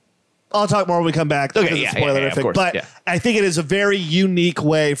 I'll talk more when we come back. Okay, because yeah, it's spoiler yeah, of thing. course, But yeah. I think it is a very unique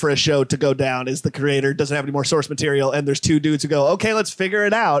way for a show to go down. Is the creator doesn't have any more source material, and there's two dudes who go, okay, let's figure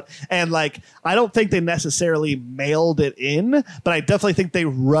it out. And like, I don't think they necessarily mailed it in, but I definitely think they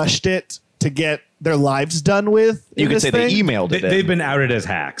rushed it to get their lives done with. You in could this say thing. they emailed it. They've been outed as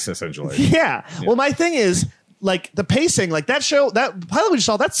hacks, essentially. Yeah. Well, my thing is, like, the pacing, like that show, that pilot we just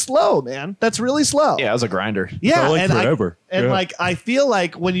saw, that's slow, man. That's really slow. Yeah, it was a grinder. Yeah, like and forever. Yeah. like I feel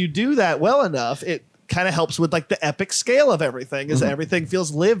like when you do that well enough, it kind of helps with like the epic scale of everything, is everything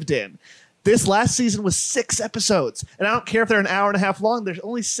feels lived in. This last season was 6 episodes, and I don't care if they're an hour and a half long. There's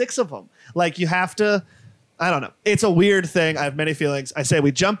only 6 of them. Like you have to. I don't know. It's a weird thing. I have many feelings. I say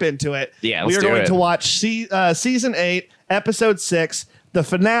we jump into it. Yeah, we let's are do going it. to watch season 8, episode 6, the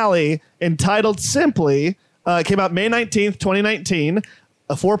finale, entitled simply. It came out May 19th, 2019.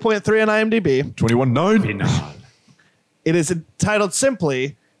 A 4.3 on IMDb. 21-9. It is entitled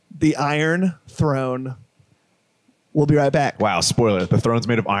simply The Iron Throne. We'll be right back. Wow, spoiler. The throne's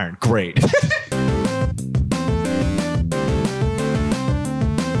made of iron. Great.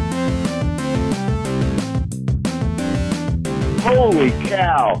 Holy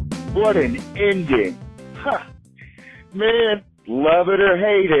cow, what an ending. Huh. Man, love it or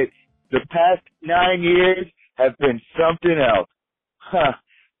hate it, the past 9 years have been something else. Huh.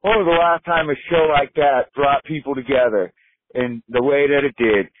 when was the last time a show like that brought people together in the way that it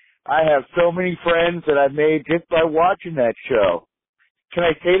did? I have so many friends that I've made just by watching that show. Can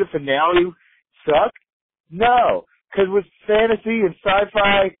I say the finale sucked? No, because with fantasy and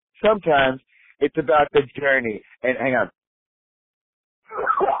sci-fi, sometimes it's about the journey. And hang on.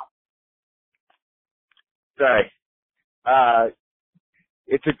 Sorry.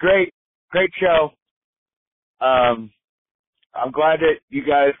 It's a great show. I'm glad that you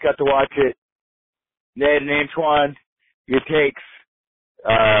guys got to watch it. Ned and Antoine, your takes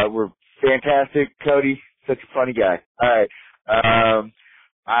were fantastic. Cody, such a funny guy. All right.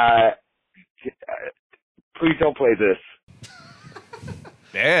 Please don't play this.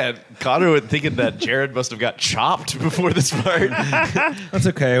 Man, Connor was thinking that Jared must have got chopped before this part. That's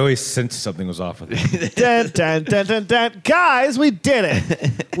okay. I always sensed something was off with it. Dun, dun, dun, dun, dun. Guys, we did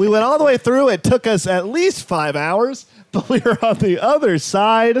it. We went all the way through. It took us at least 5 hours, but we were on the other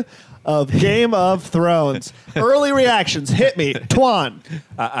side of Game of Thrones. Early reactions. Hit me. Twan.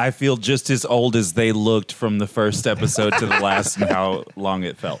 I feel just as old as they looked from the first episode to the last and how long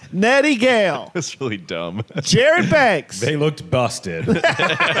it felt. Nettie Gale. That's really dumb. Jared Banks. They looked busted.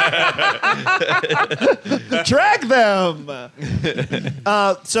 Drag them.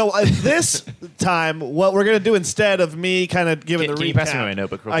 So this time, what we're going to do instead of me kind of giving the recap. Can you pass me my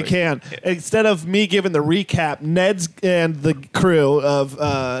notebook real I quick? can. Instead of me giving the recap, Ned's and the crew of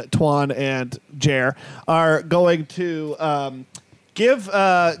Twan and Jer are going to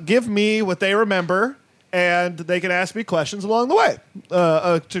give me what they remember, and they can ask me questions along the way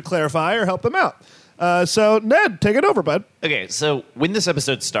to clarify or help them out. So, Ned, take it over, bud. Okay, so when this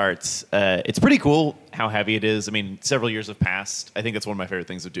episode starts, it's pretty cool how heavy it is. I mean, several years have passed. I think that's one of my favorite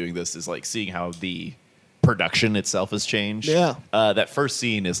things of doing this is like seeing how the production itself has changed. Yeah. That first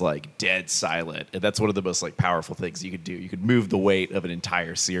scene is like dead silent. And that's one of the most like powerful things you could do. You could move the weight of an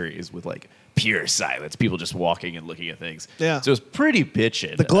entire series with like pure silence, people just walking and looking at things. Yeah. So it's pretty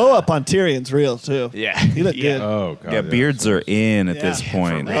bitchin'. The glow up on Tyrion's real, too. Yeah. He looked Yeah. good. Oh, God. Yeah, beards are in at this Yeah.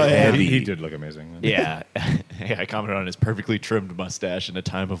 point. Oh, yeah. Heavy. He did look amazing. Yeah. Yeah, I commented on his perfectly trimmed mustache in a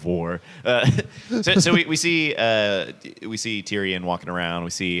time of war. So we see Tyrion walking around. We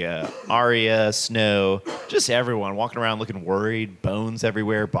see Arya, Snow, just everyone walking around looking worried. Bones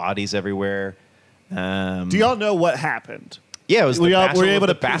everywhere, bodies everywhere. Do y'all know what happened? Yeah, it was We the all Battle were able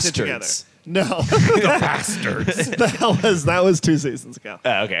of to the piece it together. bastards. No. The bastards. That was 2 seasons ago.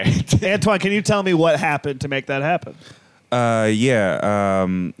 Okay. Antoine, can you tell me what happened to make that happen?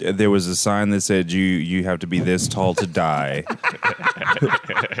 There was a sign that said you have to be this tall to die,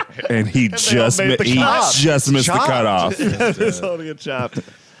 and he just made the cut. missed the cutoff. It's holding a chopped.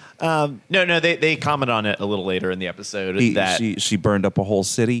 No, they comment on it a little later in the episode that She burned up a whole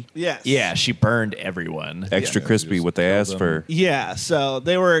city, Yes. yeah, she burned everyone. extra crispy. What they asked for. Yeah, so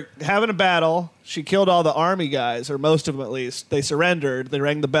they were having a battle. She killed all the army guys, or most of them at least. They surrendered. They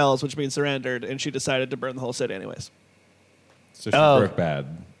rang the bells, which means surrendered, and she decided to burn the whole city anyways. So she Oh. broke bad.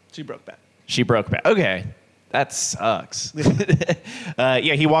 She broke back. She broke back. Okay. That sucks. Yeah,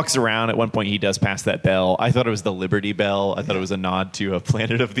 he walks around. At one point, he does pass that bell. I thought it was the Liberty Bell. I thought it was a nod to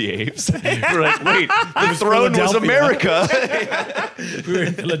Planet of the Apes. We're like, wait, the throne was America. We were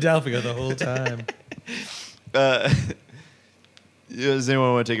in Philadelphia the whole time. Does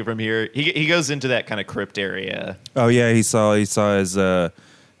anyone want to take it from here? He goes into that kind of crypt area. Oh yeah, he saw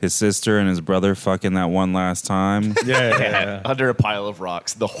his sister and his brother fucking that one last time. Yeah. Under a pile of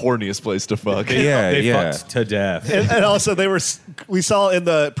rocks. The horniest place to fuck. They fucked to death. And also, we saw in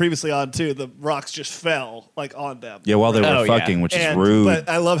the previously on too, the rocks just fell like on them. Yeah, while they were Oh, yeah. fucking, which is And- rude. But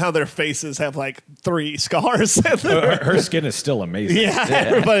I love how their faces have like 3 scars. Her skin is still amazing. Yeah,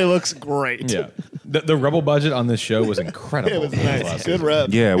 everybody looks great. Yeah. The rebel budget on this show was incredible. It was nice. Last Good season.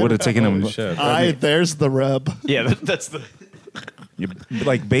 rub. Yeah, it would have taken him. Holy shit. There's the rub. Yeah, that's the...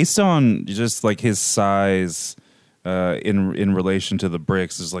 Like based on just like his size in relation to the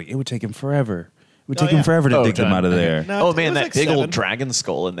bricks, is like it would take him forever. It would take him forever to dig them out of there. No, Oh it man, was that like big 7. old dragon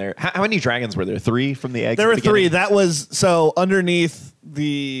skull in there. How many dragons were there? 3 from the egg? There at were the 3. beginning? That was so underneath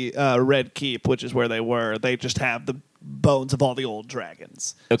the Red Keep, which is where they were. They just have the bones of all the old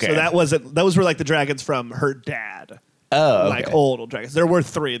dragons. Okay. So those were like the dragons from her dad. Oh, okay. Like old dragons. There were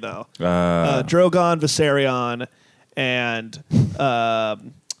 3 though. Drogon, Viserion, and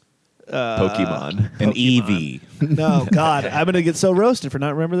Pokemon. An Eevee. no, God, I'm gonna get so roasted for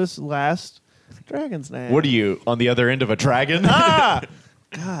not remember this last dragon's name. What are you, on the other end of a dragon? God,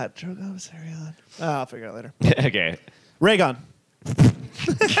 Drogon, Viserion. Oh, I'll figure it out later. Okay. Rhaegon.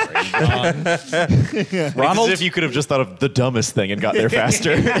 Ronald? As if you could have just thought of the dumbest thing and got there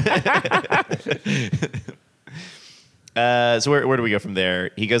faster. So where do we go from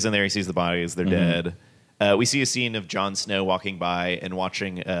there? He goes in there. He sees the bodies. They're dead. We see a scene of Jon Snow walking by and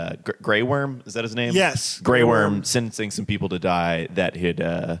watching Grey Worm. Is that his name? Yes, Grey Grey Worm Worm. sentencing some people to die that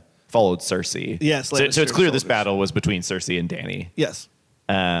had followed Cersei. Yes, So it's Lannister clear this soldiers. battle was between Cersei and Dany. Yes.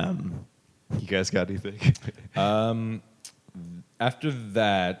 You guys got anything? After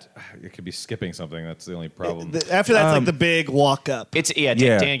that, it could be skipping something. That's the only problem. After that's like the big walk up. It's Yeah.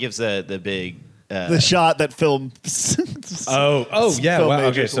 Dan gives the big. The shot that film. Oh, yeah. Film Well, okay,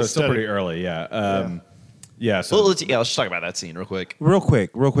 majors so will it's still study. pretty early. Yeah. Yeah. So Well, let's just talk about that scene real quick. Real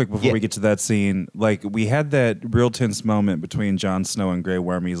quick before Yeah. we get to that scene, like we had that real tense moment between Jon Snow and Grey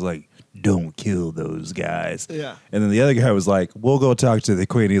Worm. He's like, "Don't kill those guys." Yeah. And then the other guy was like, "We'll go talk to the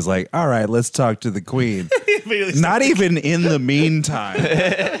queen." He's like, "All right, let's talk to the queen." Not even in the meantime.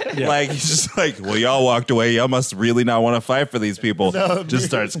 Like he's just like, "Well, y'all walked away. Y'all must really not want to fight for these people." Just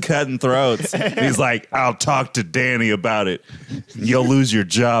starts cutting throats. He's like, "I'll talk to Dany about it. You'll lose your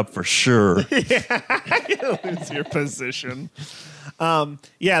job for sure." Lose your position.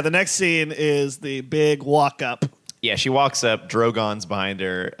 The next scene is the big walk up. Yeah, she walks up. Drogon's behind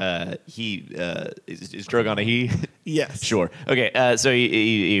her. Is Drogon a he? Yes. Sure. Okay. So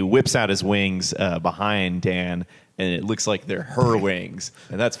he whips out his wings behind Dan, and it looks like they're her wings,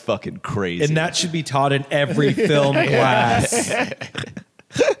 and that's fucking crazy. and that should be taught in every film class.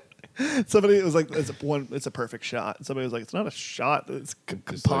 Somebody was like, it's a perfect shot. Somebody was like, it's not a shot. It's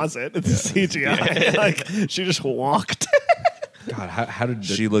composite. It's CGI. Like she just walked. God, how did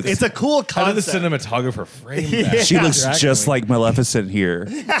She looks. It's a cool how did the concept. cinematographer frame that? She looks just like Maleficent here.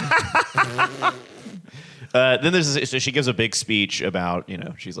 Then so she gives a big speech about,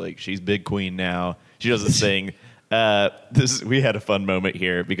 she's big queen now. She does this thing. We had a fun moment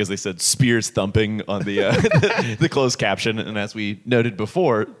here because they said spears thumping on the the closed caption, and as we noted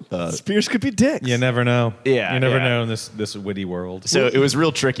before, Spears could be dicks. You never know. Yeah, you never yeah. know in this witty world. so it was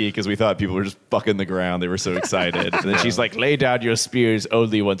real tricky because we thought people were just fucking the ground. They were so excited. And then she's like, "Lay down your spears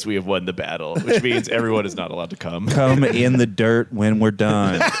only once we have won the battle," which means everyone is not allowed to come. Come in the dirt when we're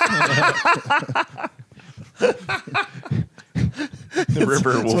done. The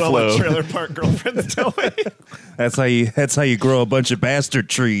river That's will what all my flow. trailer park girlfriends tell me. That's how you grow a bunch of bastard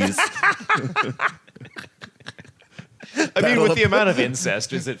trees. I mean, with the amount of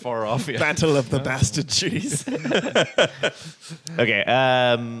incest, is it far off? Yeah. Battle of the bastard trees. Okay.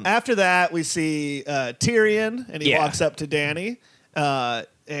 After that, we see Tyrion, and he Yeah. walks up to Dany.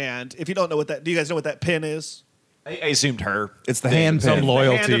 And if you don't know what that, do you guys know what that pin is? I assumed her. It's the hand Some pin.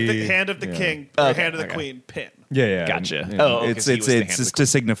 loyalty. Hand of the king, Okay, or hand of the okay. queen pin. Yeah. Gotcha. and- Oh, okay, It's so he was the hand of just the to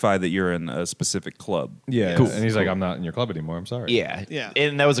signify that you're in a specific club. Yeah. Cool. And he's like, I'm not in your club anymore. I'm sorry. Yeah. Yeah.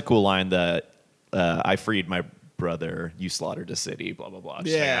 And that was a cool line that I freed my brother, you slaughtered a city, blah, blah, blah.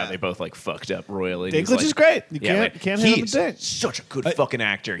 Just Yeah. they both fucked up royally. And he's Dinklage like- is great. You Yeah, can't hit him he's a dick. such a good fucking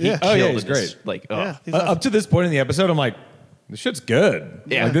actor. He yeah. Oh, yeah, killed he's in this, great. Like, Yeah, he's Up to this point in the episode, I'm like, this shit's good.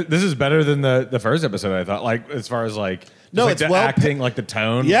 Yeah. Like, this is better than the first episode. I thought, like, as far as like, No, like it's the well acting, like the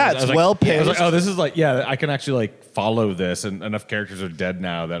tone. Yeah, I it's was like, well I was paced. like, oh, this is like, yeah, I can actually like follow this, and enough characters are dead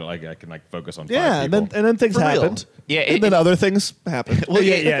now that like I can like focus on. Yeah, five and people. then things For real. happened. Yeah, and then other things happened. well,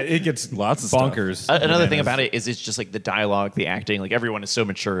 yeah, it gets Lots of stuff. bonkers. Another thing Bananas. about it is it's just like the dialogue, the acting, like everyone is so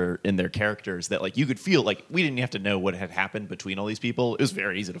mature in their characters that like you could feel like we didn't have to know what had happened between all these people. It was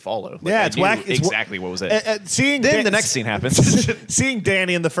very easy to follow. Like, Yeah, I it's knew wacky. It's exactly what was it. Seeing Then the next scene happens. seeing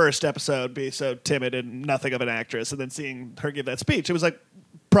Dany in the first episode be so timid and nothing of an actress, and then seeing her give that speech, it was like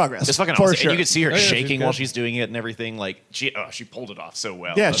progress. It's fucking for awesome. sure. And you could see her Oh, yeah, she's shaking good. while she's doing it and everything. Like she pulled it off so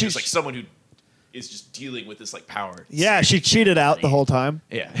well. Yeah, Of she's just like someone who is just dealing with this like power. Yeah, she cheated out the whole time.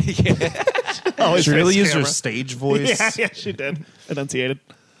 Yeah. Always She really face used her camera. stage voice. Yeah, she did. Enunciated.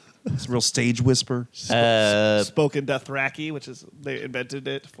 It's a real stage whisper. Spoken Dothraki, which is they invented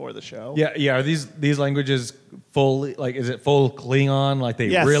it for the show. Yeah. Are these languages fully like? Is it full Klingon? Like they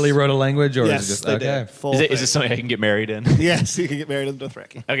Yes. really wrote a language, or Yes, is it just they okay? did. Full Is thing. this something I can get married in? Yes, you can get married in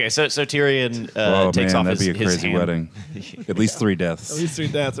Dothraki. Okay, so Tyrion Oh takes man, off that'd be a his crazy hand. wedding. At least 3 At deaths. least 3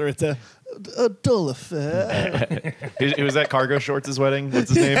 deaths, or it's a dull affair. Who was that Cargo Shorts' wedding? What's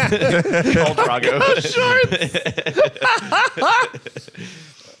his name? Called Drago.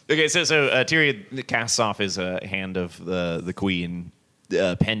 Okay, so Tyrion casts off his hand of the queen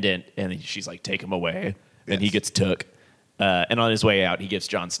pendant, and she's like, "Take him away," and he gets took. And on his way out, he gives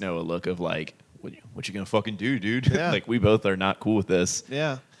Jon Snow a look of like, "What you gonna fucking do, dude? Yeah. Like we both are not cool with this."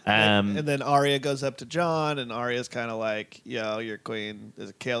 Yeah. And then Arya goes up to Jon, and Arya's kind of like, "Yo, your queen is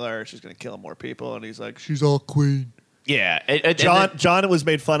a killer. She's gonna kill more people." And he's like, "She's all queen." Yeah, and Jon was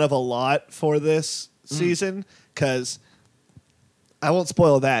made fun of a lot for this season because I won't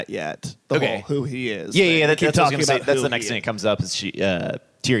spoil that yet. Okay. Who he is. Yeah. They keep That's what I was talking gonna say. about That's who the next he thing is. that comes up. Is she?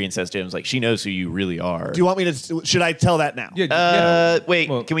 Tyrion says to him, "Like she knows who you really are." Do you want me to? Should I tell that now? Wait,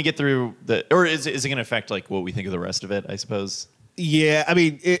 Well- can we get through the? Or is it going to affect like what we think of the rest of it? I suppose. Yeah, I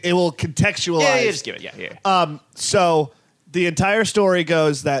mean, it will contextualize. Yeah, just give it. Yeah. So the entire story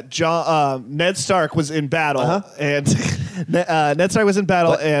goes that Ned Stark was in battle, and Ned Stark was in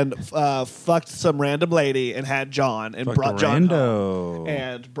battle and fucked some random lady and had Jon and brought Jon home.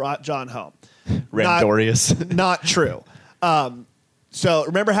 And brought Jon home. Randorius. Not true. So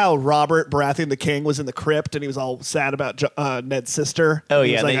remember how Robert Baratheon the King was in the crypt and he was all sad about Ned's sister? Oh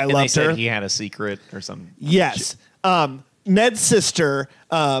He yeah, was like, and I they loved said her. he had a secret or something. Yes. Ned's sister,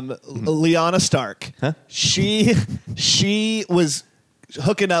 Lyanna Stark, she was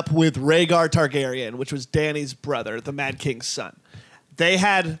hooking up with Rhaegar Targaryen, which was Dany's brother, the Mad King's son. They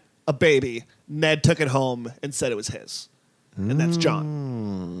had a baby. Ned took it home and said it was his. And that's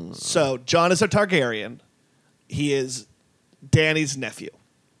Jon. So Jon is a Targaryen. He is Dany's nephew.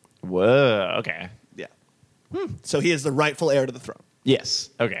 Whoa. Okay. Yeah. So he is the rightful heir to the throne. Yes.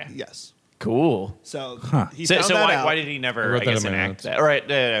 Okay. Yes. Cool. So he So, found so that why, out. why did he I never? wrote I that guess in my enact notes. that. All right.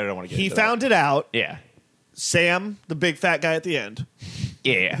 I don't want to get. He into found it out. Yeah. Sam, the big fat guy at the end,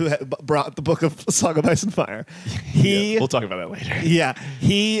 Yeah. who brought the book of Song of Ice and Fire. He, We'll talk about that later. yeah,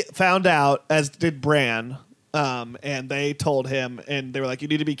 he found out, as did Bran, and they told him, and they were like, "You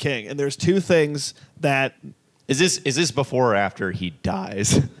need to be king." And there's two things that, Is this before or after he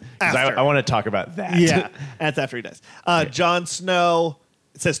dies? 'Cause After. I want to talk about that. yeah, that's after he dies. Jon Snow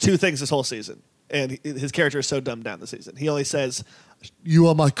says two things this whole season, and his character is so dumbed down this season. He only says, "You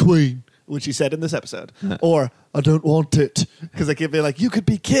are my queen," which he said in this episode, or "I don't want it," because they keep being like, "You could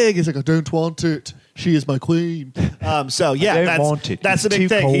be king." He's like, "I don't want it. She is my queen." So yeah, don't want it. that's the It's big too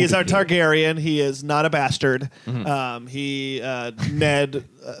thing. He cold is our in here. Targaryen. He is not a bastard. Ned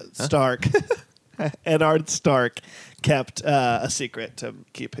Stark, Eddard Stark, kept a secret to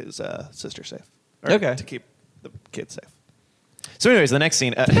keep his sister safe. Or Okay. to keep the kids safe. So, anyways, the next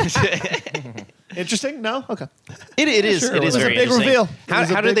scene. Interesting? No? Okay. It is. Sure, It it is was a very big interesting. reveal. It was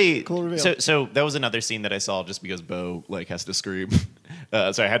a How did big, they? cool reveal. So that was another scene that I saw just because Bo has to scream.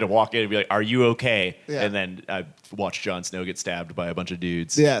 So I had to walk in and be like, "Are you okay?" Yeah. And then I watched Jon Snow get stabbed by a bunch of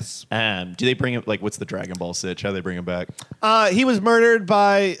dudes. Yes. Do they bring him? Like, what's the Dragon Ball sitch? How do they bring him back? He was murdered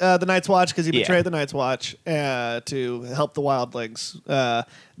by the Night's Watch because he Yeah. betrayed the Night's Watch to help the Wildlings.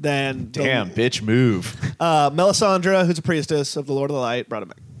 Then Damn, bitch, move. Melisandre, who's a priestess of the Lord of the Light, brought him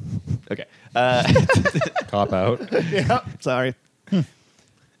back. Okay. Cop out. Yeah, sorry.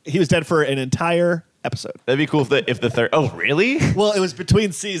 He was dead for an entire episode. That'd be cool if the third. Oh, really? Well, it was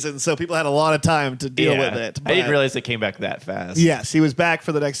between seasons, so people had a lot of time to deal with it. I didn't but- realize they came back that fast. Yes, he was back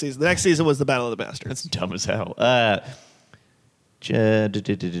for the next season. The next season was the Battle of the Bastards. That's dumb as hell.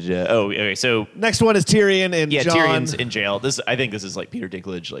 Oh, okay. So Next one is Tyrion and yeah, Jon. Tyrion's in jail. I think this is like Peter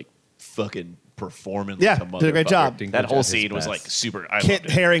Dinklage, like fucking performing. Yeah, like a did a great job. motherfucker. Dinklage That at whole his scene was best. like super. I Kit loved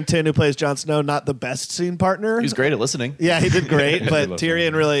it. Harington, who plays Jon Snow, not the best scene partner. He was great at listening. Yeah, he did great, but love Tyrion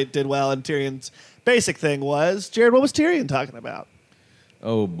him. really did well. And Tyrion's basic thing was, Jared, what was Tyrion talking about?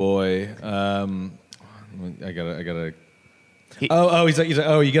 Oh boy. I gotta. He's like,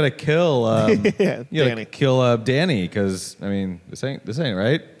 oh, you gotta kill. Yeah, you gotta Dany. kill Danny because I mean, this ain't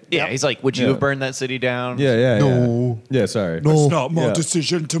right. Yeah, he's like, would you Yeah. have burned that city down? Yeah. No. Yeah. Sorry. It's not my Yeah.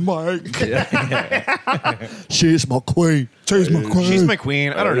 decision to make. She's my queen. She's my queen. She's my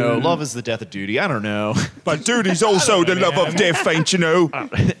queen. I don't know. Love is the death of duty. I don't know. But duty's also the love of death, ain't you know?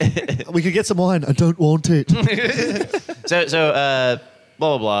 We could get some wine. I don't want it. So, blah,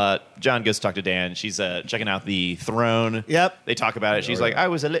 blah, blah. John goes to talk to Dan. She's checking out the throne. Yep. They talk about it. She's like, I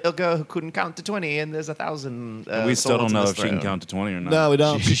was a little girl who couldn't count to 20, and there's 1,000. We still don't souls in know this if she can throne. count to 20 or not. No, we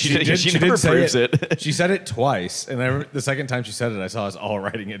don't. She never say proves it. She said it twice, and the second time she said it, I saw us all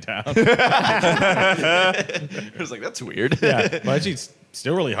writing it down. I was like, that's weird. Yeah, but she's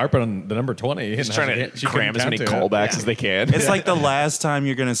still really harping on the number 20. Just and trying how to she cram couldn't as many count to it. callbacks as they can. It's like the last time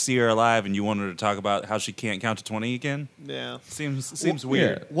you're going to see her alive and you want her to talk about how she can't count to 20 again. Yeah. Seems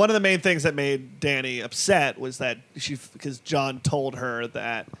weird. One of the main things that made Dany upset was that because Jon told her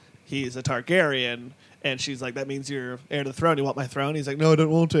that he's a Targaryen, and she's like, that means you're heir to the throne. You want my throne? He's like, no, I don't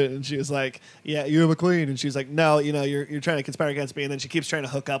want it. And she was like, yeah, you're my queen. And she's like, no, you're trying to conspire against me. And then she keeps trying to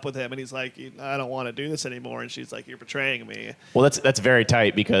hook up with him, and he's like, I don't want to do this anymore. And she's like, you're betraying me. Well, that's very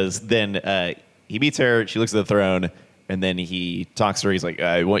tight because then he meets her. She looks at the throne, and then he talks to her. He's like,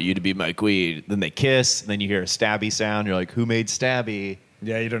 I want you to be my queen. Then they kiss. And then you hear a stabby sound. You're like, who made stabby?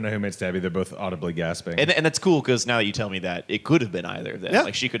 Yeah, you don't know who made Stabby. They're both audibly gasping. And that's cool because now that you tell me that, it could have been either of them. Yeah.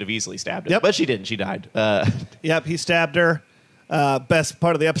 Like she could have easily stabbed him, Yep. but she didn't. She died. Yep, he stabbed her. best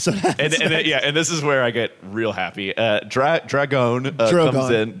part of the episode happens. And this is where I get real happy. Dragon comes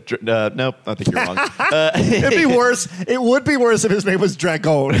in. Nope, I think you're wrong. It'd be worse. It would be worse if his name was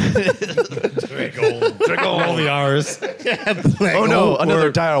Dragon. Dragon. All the R's. Oh no,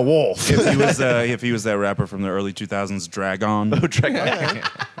 another dire wolf. If he was that rapper from the early 2000s, Dragon.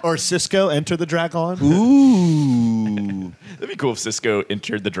 Or Cisco, Enter the Dragon. Ooh. That'd be cool if Cisco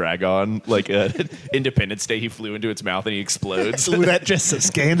entered the Dragon, like Independence Day. He flew into its mouth and he explodes. Ooh, that's just so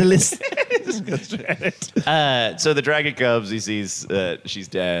scandalous. So the dragon comes, he sees she's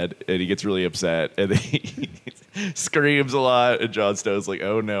dead, and he gets really upset, and then he screams a lot, and Jon Snow's like,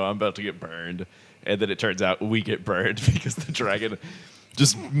 oh no, I'm about to get burned. And then it turns out we get burned because the dragon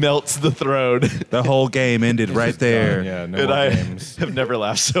just melts the throne. The whole game ended right there. Yeah, no And more I games. have never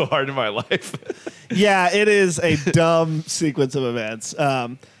laughed so hard in my life. Yeah, it is a dumb sequence of events.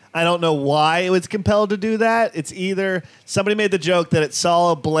 I don't know why it was compelled to do that. It's either somebody made the joke that it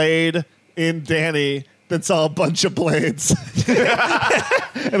saw a blade in Danny, then saw a bunch of blades,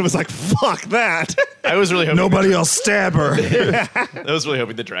 and it was like, "Fuck that." I was really hoping Nobody else stab her. I was really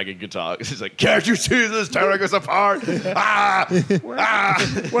hoping the dragon could talk. He's like, can't you see this tearing us apart?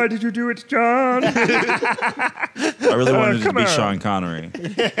 Why did you do it, John? I really wanted it to come be here. Sean Connery.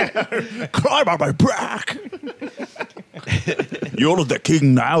 Climb on my back. You're the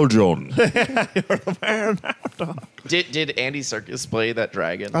king now, John. Did Andy Serkis play that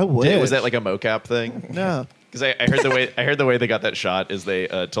dragon? I wish. Was that like a mocap thing? No. Because I heard the way they got that shot is they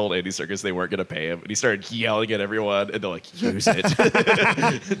told Andy Serkis they weren't going to pay him, and he started yelling at everyone, and they're like, use it.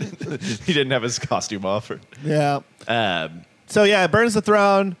 He didn't have his costume off. Yeah. Um, So yeah, it burns the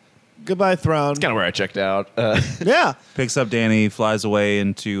throne. Goodbye, throne. kind of where I checked out. Yeah, Picks up Danny, flies away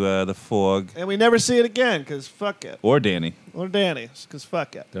into the fog. and we never see it again because fuck it. Or Danny. Or Danny because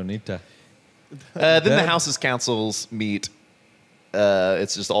fuck it. Don't need to. Then the House's councils meet.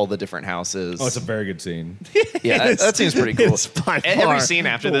 It's just all the different houses. Oh, it's a very good scene. Yeah, that seems pretty cool. It's by Every far scene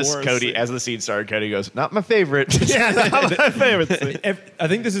after the this, worst Cody, scene. as the scene started, Cody goes, "Not my favorite." Yeah, not my favorite thing. I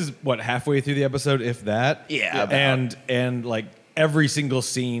think this is what halfway through the episode, if that. Yeah, about. and like every single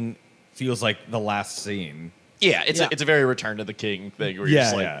scene feels like the last scene. Yeah, it's Yeah. a very Return to the King thing where you're Yeah,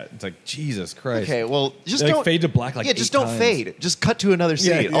 just like, yeah. It's like Jesus Christ. okay, well, just They, like, don't fade to black like yeah, just 8 don't times. fade. Just cut to another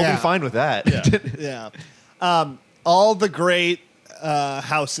scene. I'll yeah. be fine with that. Yeah. All the great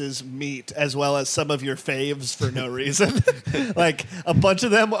houses meet, as well as some of your faves for no reason. Like, a bunch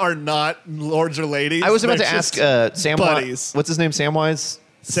of them are not lords or ladies. I was about to They're ask just Samwise. buddies. What's his name? Samwise.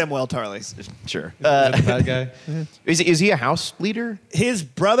 Samuel Tarly. Sure. That bad guy. Is he a house leader? His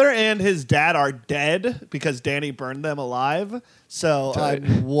brother and his dad are dead because Danny burned them alive. So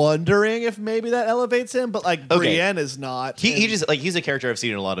I'm wondering if maybe that elevates him. But like Okay. Brienne is not. He And- just like he's a character I've seen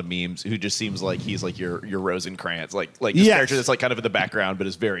in a lot of memes who just seems like he's like your Rosencrantz, like this Yes. character that's like kind of in the background but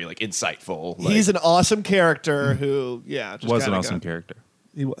is very like insightful. Like, He's an awesome character who, just Was an kinda awesome got- character.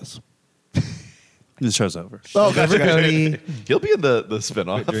 He was. The show's over. Oh, gotcha, gotcha. he'll be in the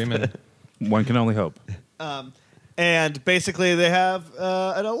spinoff. Dreaming. One can only hope. And basically, they have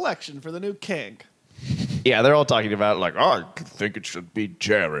an election for the new king. Yeah, they're all talking about like, oh, I think it should be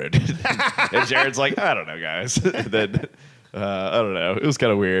Jared, and Jared's like, I don't know, guys. And then I don't know. It was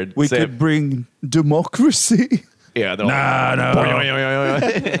kind of weird. We Sam- could bring democracy. yeah, they're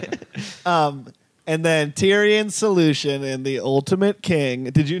And then Tyrion's solution in the Ultimate King.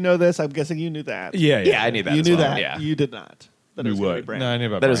 Did you know this? I'm guessing you knew that. Yeah, Yeah, I knew that. You as knew well. that. Yeah, You did not. That Knew was gonna be what? Bran. No, I knew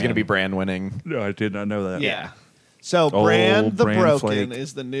about that was going to Bran. be Bran winning. No, I did not know that. Yeah. So Bran the Bran Broken Flake.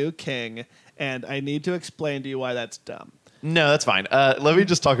 is the new king, and I need to explain to you why that's dumb. No, that's fine. Let me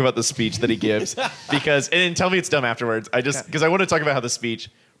just talk about the speech that he gives because, and then tell me it's dumb afterwards. Because I want to talk about how the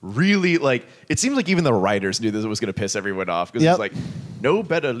speech really like. It seems like even the writers knew this was going to piss everyone off because Yep. it's like no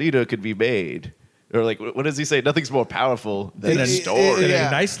better leader could be made, or like what does he say? Nothing's more powerful than a story. Yeah.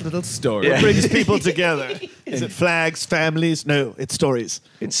 A nice little story. It brings people together. Is it flags, families? No, it's stories.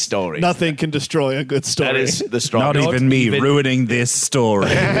 It's story. Nothing can destroy a good story. That is the strong. Not even me ruining this story.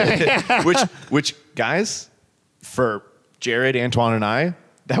 which guys, for Jared, Antoine, and I,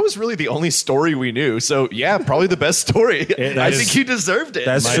 that was really the only story we knew. So yeah, probably the best story. I is- think he deserved it.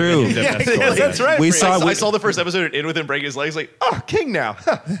 That's true. Yes, that's right. We Bree. saw- I saw the first episode and in with him breaking his legs, like, oh, king now.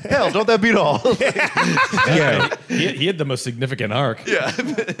 Hell, don't that beat all? Yeah, He had the most significant arc.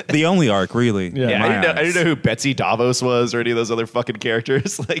 the only arc, really. Yeah. Yeah, in I my didn't eyes. know who Betsy Davos was or any of those other fucking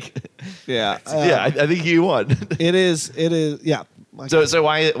characters. Like, Yeah. yeah, I think he won. It is. Yeah. So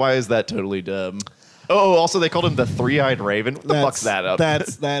why is that totally dumb? Oh, also they called him the Three-Eyed Raven. What the fuck's that up?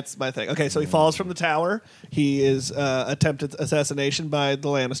 That's my thing. Okay, so he falls from the tower. He is attempted assassination by the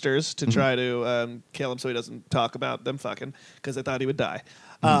Lannisters to try to kill him, so he doesn't talk about them fucking because they thought he would die.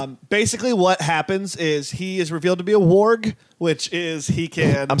 Basically, what happens is he is revealed to be a warg, which is he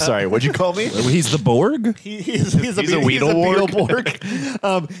can. I'm sorry, what'd you call me? He's the Borg. He's a Weedleworg.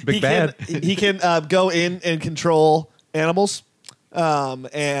 Beetleborg. Big bad. He can go in and control animals.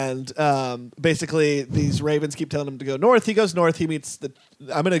 Basically, these ravens keep telling him to go north. He goes north. He meets the.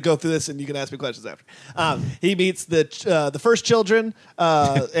 I'm going to go through this, and you can ask me questions after. He meets the first children,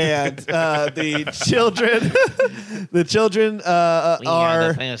 and the children. The children are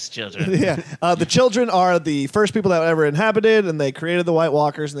the first children. yeah. The children are the first people that ever inhabited, and they created the White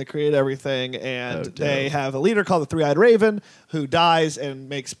Walkers, and they created everything. And they have a leader called the Three-Eyed Raven who dies and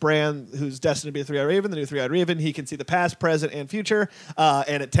makes Bran, who's destined to be a Three-Eyed Raven, the new Three-Eyed Raven. He can see the past, present, and future,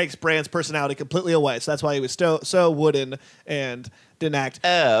 and it takes Bran's personality completely away. So that's why he was so wooden and didn't act.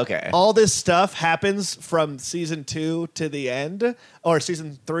 Oh, okay. All this stuff happens from season 2 to the end, or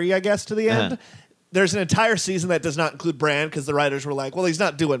season 3, I guess, to the end. There's an entire season that does not include Bran because the writers were like, well, he's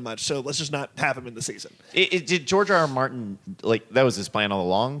not doing much, so let's just not have him in the season. Did George R. Martin, like, that was his plan all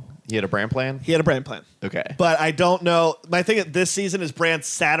along? He had a Bran plan? He had a Bran plan. Okay. But I don't know. My thing at this season is Bran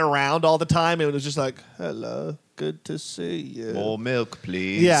sat around all the time and it was just like, hello, good to see you. More milk,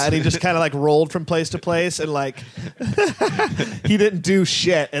 please. Yeah, and he just kind of like rolled from place to place and like he didn't do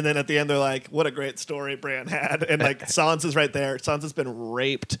shit. And then at the end they're like, what a great story Bran had. And like Sansa's right there. Sansa's been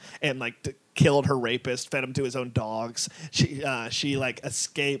raped and like killed her rapist, fed him to his own dogs. She like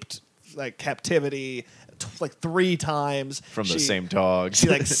escaped like captivity like 3 times From the same dogs. She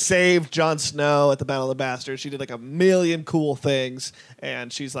like saved Jon Snow at the Battle of the Bastards. She did like a million cool things,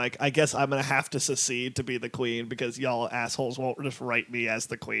 and she's like, I guess I'm gonna have to secede to be the queen because y'all assholes won't just write me as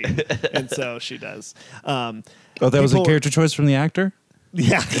the queen. And so she does. Oh, that was a character choice from the actor?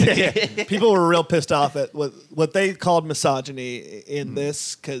 Yeah. People were real pissed off at what they called misogyny in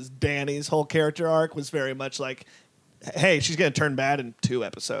this because Dany's whole character arc was very much like, hey, she's going to turn bad in 2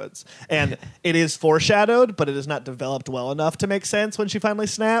 episodes. And it is foreshadowed, but it is not developed well enough to make sense when she finally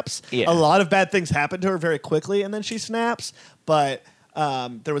snaps. Yeah. A lot of bad things happen to her very quickly, and then she snaps. But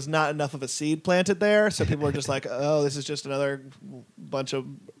there was not enough of a seed planted there, so people were just like, oh, this is just another bunch of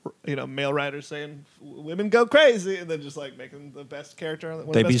male writers saying women go crazy, and then just like making the best character.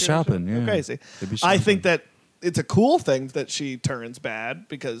 They be shopping, yeah. Crazy. They be I shopping. think that it's a cool thing that she turns bad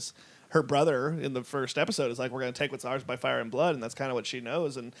because her brother in the first episode is like, we're going to take what's ours by fire and blood, and that's kind of what she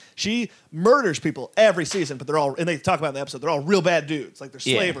knows. And she murders people every season, but and they talk about in the episode, they're all real bad dudes. Like, they're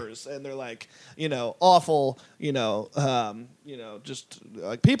slavers, and they're like, awful, just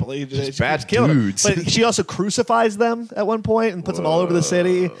like people. Just bad dudes. dudes. But she also crucifies them at one point and puts them all over the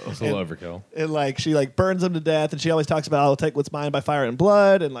city. It's a little overkill. And like, she like burns them to death, and she always talks about, I'll take what's mine by fire and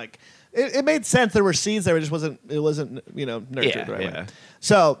blood, and like, it made sense. There were seeds there. It just wasn't nurtured the right way.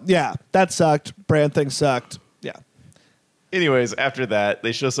 So, yeah, that sucked. Bran thing sucked. Yeah. Anyways, after that,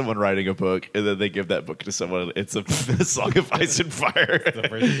 they show someone writing a book, and then they give that book to someone. It's a Song of Ice and Fire.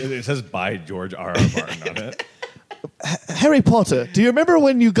 It says by George R. R. Martin on it. Harry Potter, do you remember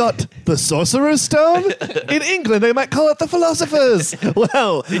when you got the Sorcerer's Stone? In England, they might call it the Philosopher's.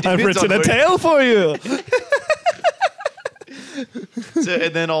 Well, I've written a tale for you.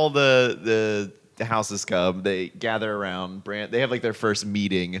 And then all the houses come. They gather around Bran. They have like their first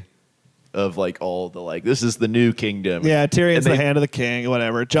meeting of like all the like, this is the new kingdom. Yeah, Tyrion's And the hand of the king,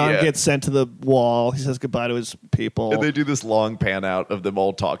 whatever. Jon Yeah. gets sent to the wall. He says goodbye to his people. And they do this long pan out of them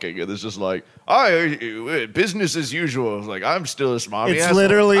all talking, and it's just like, business as usual. It's like, I'm still a smarmy It's asshole.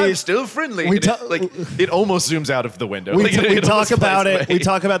 literally- I'm still friendly. We And it almost zooms out of the window. We, Like, we it talk almost about flies it. We away.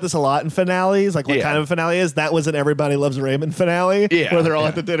 talk about this a lot in finales, like what Yeah. kind of a finale is. That was an Everybody Loves Raymond finale, Yeah, where they're all yeah.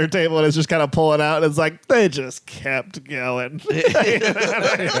 at the dinner table and it's just kind of pulling out. And it's like they just kept going.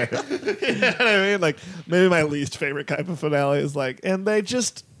 You know what I mean? Like maybe my least favorite type of finale is like, and they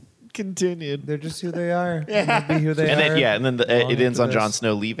just continued. They're just who they are. Yeah. Be who they And are. then, it ends after on Jon this.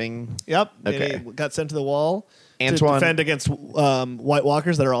 Snow leaving. Yep. And Okay. he got sent to the wall Antoine- to defend against White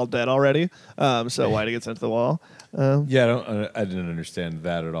Walkers that are all dead already. So why did he get sent to the wall? Yeah, I didn't understand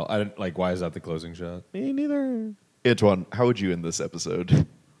that at all. I didn't like. Why is that the closing shot? Me neither. Antoine, how would you end this episode?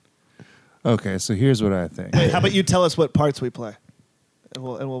 Okay, so here's what I think. How about you tell us what parts we play? And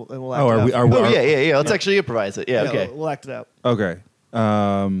we'll act Oh, it are we? out. Are we? Oh, are- yeah. Let's actually improvise it. Yeah, okay. We'll act it out. Okay.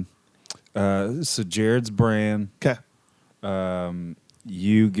 So Jared's Bran. Okay.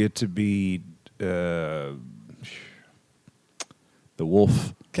 You get to be the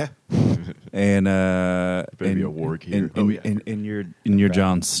wolf. Okay. And Better be a warg here. and you're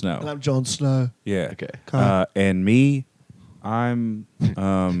Jon Snow. And I'm Jon Snow. Yeah. Okay. And me, I'm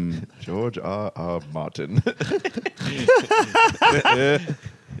George R. Martin.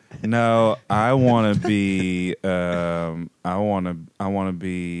 no, I want to be I want to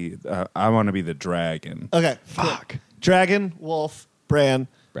be the dragon. Okay. Fuck. Dragon, Wolf, Bran,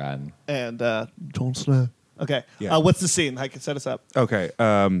 Brad. and Jon Snow. Okay. Yeah. What's the scene? I can set us up. Okay.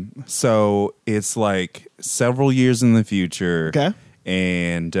 So it's like several years in the future. Okay.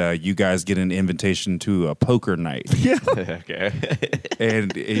 And you guys get an invitation to a poker night. Yeah. Okay.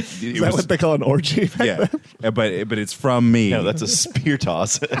 And Is that what they call an orgy? yeah, but it's from me. No, that's a spear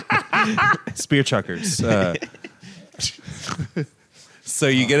toss. Spear chuckers. So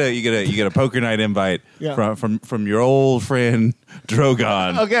you get a poker night invite Yeah. from your old friend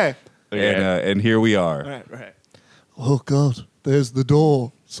Drogon. Okay. And here we are. Right. Oh, God. There's the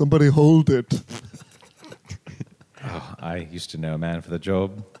door. Somebody hold it. I used to know a man for the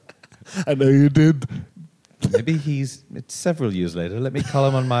job. I know you did. Maybe it's several years later. Let me call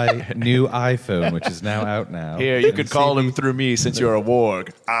him on my new iPhone, which is now out now. Here, you And could see call me- him through me since you're a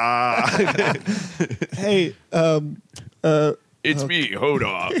warg. Hey, It's me,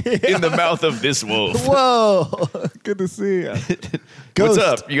 Hodor, in the mouth of this wolf. whoa. Good to see you. Ghost.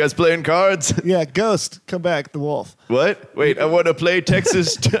 What's up? You guys playing cards? Yeah, Ghost. Come back, the wolf. What? Wait, I want to play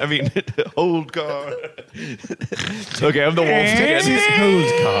Texas. Hold card. Okay, I'm the wolf again.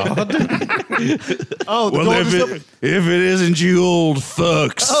 Oh, the door just opened. if it isn't you old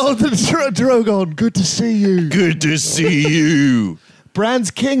fucks, Oh, the Drogon. Good to see you. good to see you.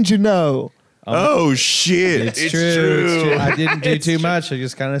 Bran's king, you know. Oh shit! It's true. I didn't do too much. I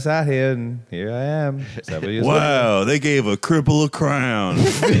just kind of sat here, and here I am. Several years Wow, they gave a cripple a crown.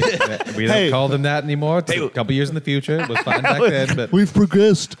 later. We don't Hey. call them that anymore. It's a couple years in the future. It was fine back then, but We've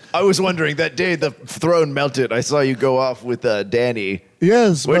progressed. I was wondering, that day the throne melted, I saw you go off with Danny.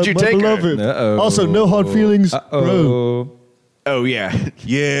 Yes, Where'd my, you my take her? beloved. Uh-oh. Also, no hard feelings, bro. oh, Oh, yeah.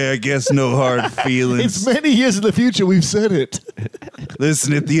 Yeah, I guess no hard It's feelings. many years in the future. We've said it.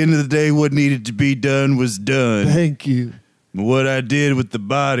 Listen, at the end of the day, what needed to be done was done. Thank you. What I did with the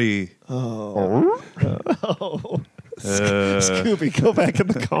body. Scooby, go back in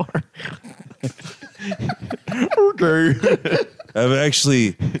the car. I've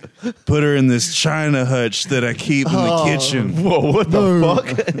actually put her in this china hutch that I keep in the kitchen. Whoa, what the No.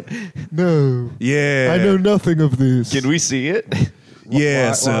 fuck? No. Yeah, I know nothing of this. Can we see it? Yeah,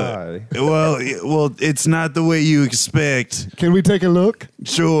 Why- so well, it's not the way you expect. Can we take a look?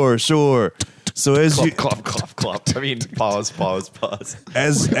 Sure. So as you Clop, clop, clop. I mean, pause.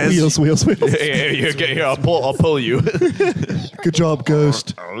 as Wheels. Here, I'll pull you. Good job,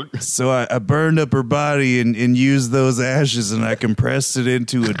 Ghost. so I burned up her body and used those ashes and I compressed it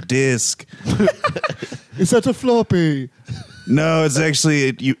into a disc. Is that a floppy? No, it's actually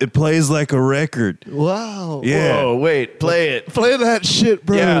it plays like a record. Wow. Yeah. Whoa, wait, play it. Play that shit,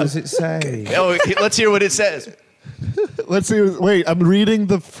 bro. Yeah. what does it say? Oh, let's hear what it says. Let's see. Wait, I'm reading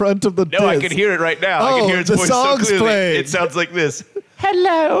the front of the No, I disc. can hear it right now. I Oh, can hear its the voice so song's clearly. playing. It sounds like this.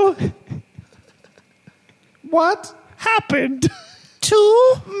 Hello. What? Happened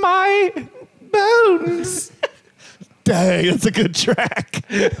to my bones. Dang, that's a good track.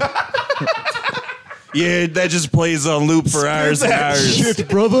 Yeah, that just plays on loop for hours and That hours. shit,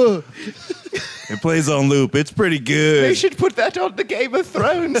 brother. It plays on loop. It's pretty good. They should put that on the Game of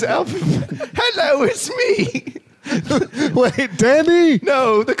Thrones album. Hello, it's me. Wait, Danny?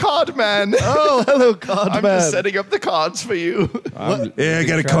 No, the card man. Oh, hello, God I'm man. just setting up the cards for you. Yeah, I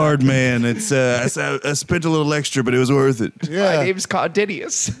got a card, man. It's I spent a little extra, but it was worth it. My Yeah. name's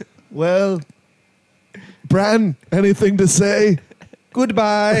Cardinius. Well, Bran, anything to say?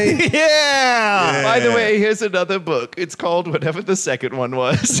 Goodbye. Yeah. By the way, here's another book. It's called whatever the second one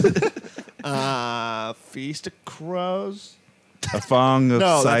was. Feast of Crows. A thong of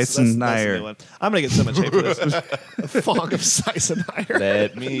No, Sice that's and the new Nair. one. I'm gonna get so much hate for this. A fog of Sice and Nair.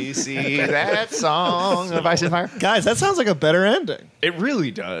 Let me see that song of Ice and Fire. Guys, that sounds like a better ending. It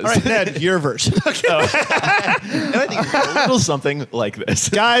really does. All right, Ned, your version. And I think a little something like this.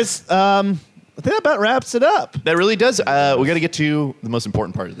 Guys, I think that about wraps it up. That really does. We got to get to the most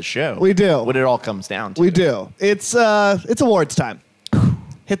important part of the show. We do. What it all comes down to. We do. It's awards time.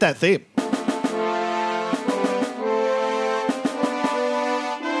 Hit that theme.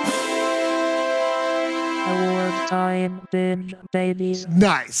 Award time, binge babies.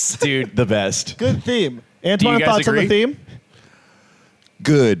 Nice. Dude, the best. Good theme. Antoine, guys thoughts on the agree? theme?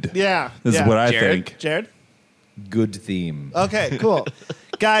 Good. Yeah. This yeah. is what I Jared? think. Jared? Good theme. Okay, cool.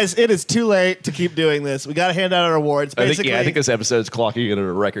 Guys, it is too late to keep doing this. We got to hand out our awards. I Basically, think this episode's clocking in at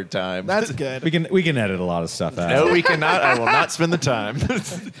a record time. that's good. We can edit a lot of stuff out. No, we cannot. I will not spend the time.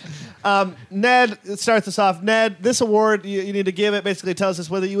 Ned starts us off. Ned, this award you need to give it basically tells us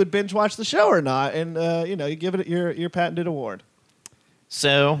whether you would binge watch the show or not, and you give it your patented award.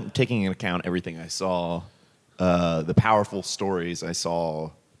 So, taking into account everything I saw, the powerful stories I saw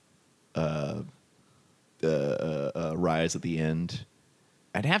rise at the end,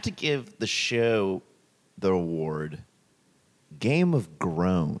 I'd have to give the show the award Game of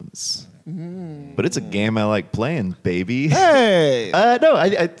Groans. But it's a game I like playing, baby. Hey! No,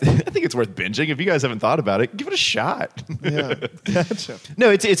 I think it's worth binging. If you guys haven't thought about it, give it a shot. Yeah, gotcha.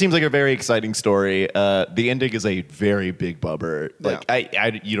 No, it seems like a very exciting story. The ending is a very big bummer. Like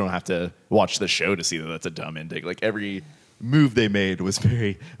you don't have to watch the show to see that that's a dumb ending. Like every move they made was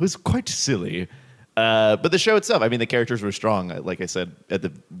quite silly. But the show itself, I mean, the characters were strong. Like I said, at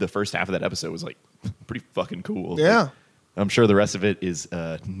the first half of that episode was like pretty fucking cool. Yeah. Like, I'm sure the rest of it is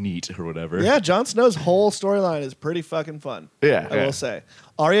neat or whatever. Yeah, Jon Snow's whole storyline is pretty fucking fun. Yeah, I will say.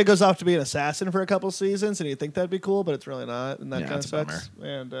 Arya goes off to be an assassin for a couple seasons, and you think that'd be cool, but it's really not, and that kind of it's a sucks.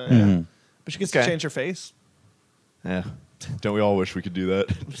 bummer. And yeah. But she gets to Okay. change her face. Yeah. Don't we all wish we could do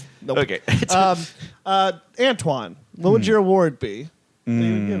that? Nope. Okay. Antoine, what would your award be? What do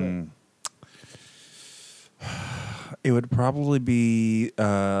you would give it? It would probably be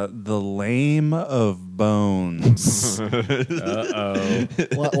the lame of bones. Why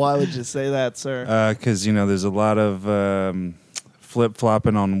would you say that, sir? Because there's a lot of flip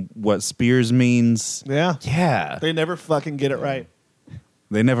flopping on what Spears means. Yeah. Yeah. They never fucking get it right.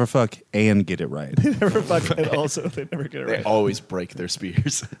 They never fuck and get it right. Never fucking it also. They never get it They right. always break their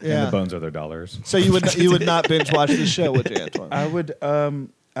spears. And the Yeah. bones are their dollars. So you would not binge watch the show, would you, Antoine? I would. I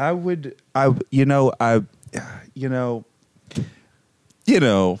I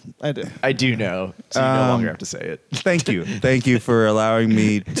do. I do know. So you no longer have to say it. Thank you for allowing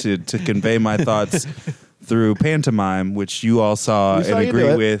me to convey my thoughts through pantomime, which you all saw We saw and you do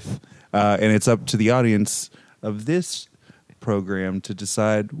agree it. with, and it's up to the audience of this program to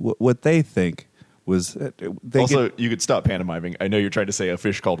decide what they think was. Also, you could stop pantomiming. I know you're trying to say a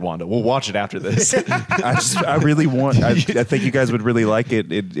fish called Wanda. We'll watch it after this. I really want. I think you guys would really like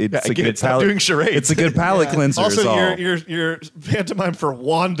it. It's a good Stop palate. doing charades. It's a good palate cleanser. is Also, all. your pantomime for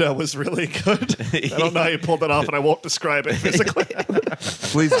Wanda was really good. I don't know how you pulled that off, and I won't describe it physically.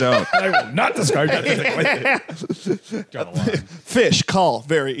 Please don't. I will not describe that physically. Draw the line. Fish, call,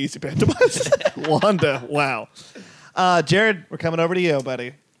 very easy pantomime. Wanda, wow. Jared, we're coming over to you,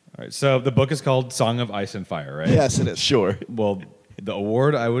 buddy. All right, so the book is called Song of Ice and Fire, right? Yes, it is. Sure. Well, the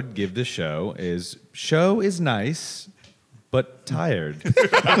award I would give this show is nice, but tired. Each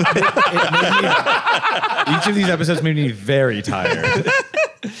of these episodes made me very tired.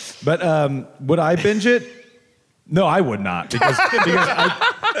 But would I binge it? No, I would not because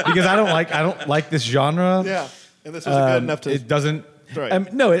I don't like this genre. Yeah, and this was good enough to. It doesn't.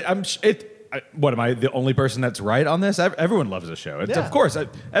 Right. No, what am I the only person that's right on this? Everyone loves this show. It's, Yeah. Of course,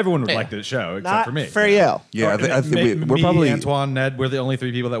 everyone would like this show except Not for me. for you. Yeah, I think we're me, probably. Antoine, Ned. We're the only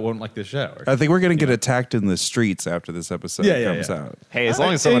three people that won't like this show. I think we're going to get attacked in the streets after this episode comes out. Hey, as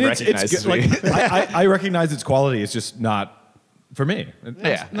long as someone And it's recognizes good. me. Like, I recognize its quality. It's just not for me. And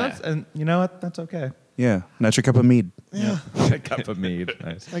Yeah. and you know what? That's okay. Yeah, not your cup of mead. A cup of mead.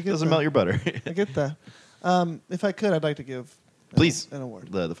 Nice. I get Doesn't that. melt your butter. I get that. If I could, I'd like to give Please. an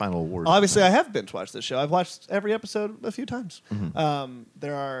award. The final award. Obviously, I have binge watched this show. I've watched every episode a few times.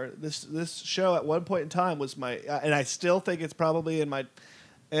 There are this show at one point in time was my, and I still think it's probably in my.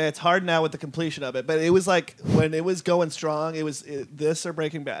 It's hard now with the completion of it, but it was like when it was going strong. It was this or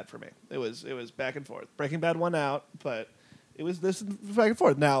Breaking Bad for me. It was back and forth. Breaking Bad won out, but it was this back and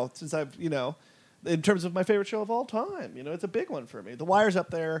forth. Now since I've in terms of my favorite show of all time, it's a big one for me. The Wire's up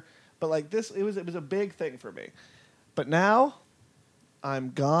there, but like this, it was a big thing for me. But now.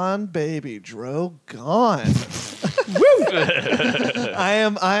 I'm gone, baby. Dro gone. Woo!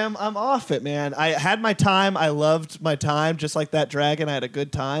 I'm off it, man. I had my time. I loved my time, just like that dragon. I had a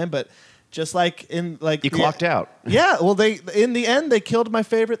good time, but just like you clocked out. Yeah. Well, in the end they killed my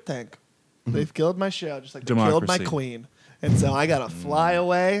favorite thing. They've killed my show, just like they killed my Democracy. queen. And so I gotta fly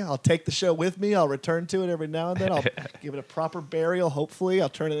away. I'll take the show with me. I'll return to it every now and then. I'll give it a proper burial. Hopefully, I'll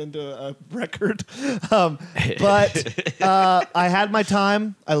turn it into a record. But I had my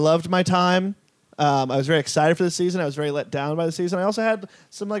time. I loved my time. I was very excited for the season. I was very let down by the season. I also had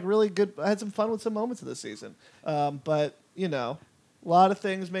some really good. I had some fun with some moments of the season. But a lot of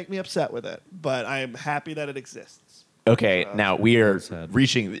things make me upset with it. But I am happy that it exists. Okay, now we are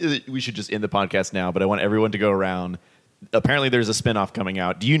reaching. We should just end the podcast now, but I want everyone to go around apparently there's a spinoff coming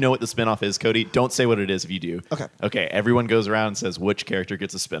out. Do you know what the spinoff is, Cody? Don't say what it is if you do. Okay. Okay. Everyone goes around and says which character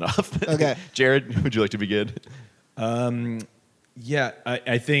gets a spinoff. Okay. Jared, would you like to begin? Yeah,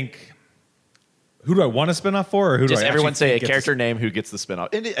 I think. Who do I want to spin off for, or who Just do I everyone actually say a think character name who gets the spinoff.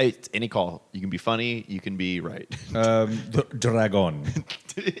 Any call. You can be funny. You can be right. Dragon.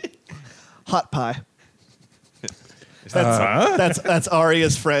 Hot pie. That's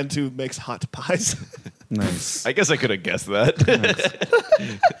Arya's friend who makes hot pies. Nice. I guess I could have guessed that.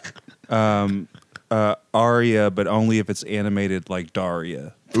 Arya, but only if it's animated like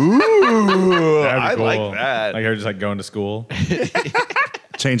Daria. Ooh, That'd be I cool. like that. Like her just like going to school.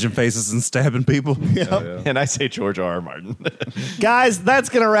 Changing faces and stabbing people. And I say George R.R. Martin. Guys, that's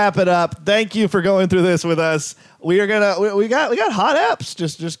gonna wrap it up. Thank you for going through this with us. We got hot eps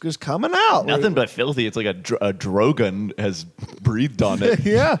just coming out. Nothing but filthy. It's like a Drogon has breathed on it.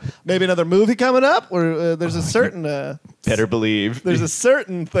 Yeah, maybe another movie coming up where there's a certain Better believe. there's a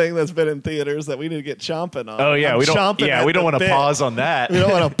certain thing that's been in theaters that we need to get chomping on. Oh yeah, I'm we don't. chomping Yeah, at we don't the want to bit. pause on that. We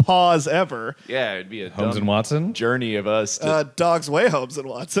don't want to pause ever. Yeah, it'd be a Holmes dumb and Watson. journey of us. To, Dog's Way, Holmes and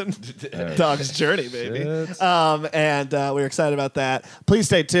Watson. Dog's Journey, baby. And we're excited about that. Please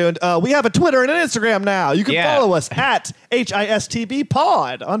stay tuned. We have a Twitter and an Instagram now. You can Yeah. follow us at HISTB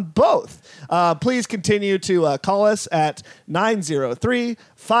Pod on both. Please continue to call us at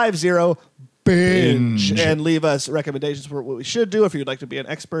 903-50-BINGE and leave us recommendations for what we should do. If you'd like to be an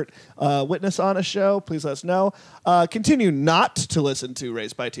expert witness on a show, please let us know. Continue not to listen to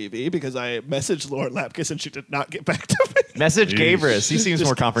Raised by TV because I messaged Lauren Lapkus and she did not get back to me. message Gavris. He seems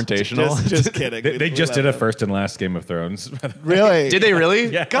more confrontational. Just kidding. They just did a first and last Game of Thrones. Really? Did they really?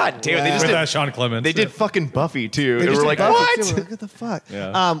 Yeah. God damn it! They just With did. Sean Clements. They did fucking Buffy too. They And just we're did like, Buffy, what? too. What the fuck?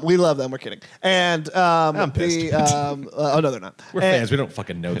 Yeah. We love them. We're kidding. And I'm pissed. oh no, they're not. We're And- fans. We don't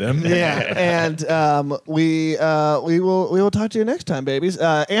fucking know them. Yeah, and we will talk to you next time, babies.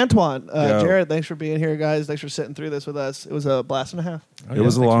 Antoine, Jared, thanks for being here, guys. Thanks for sitting through this with us. It was a blast and a half. It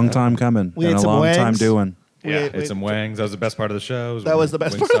was a long time coming We and ate a some long time wings. doing. We Yeah. ate- Ate some wangs. That was the best part of the show. That was the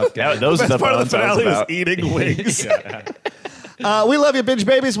best part of the- Those the are best the part of the bones I was finale was about. eating wings. We love you, binge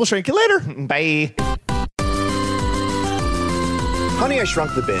babies. We'll shrink you later. Bye. Honey, I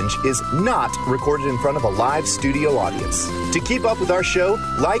Shrunk the Binge is not recorded in front of a live studio audience. To keep up with our show,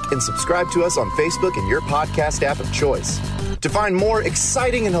 like and subscribe to us on Facebook and your podcast app of choice. To find more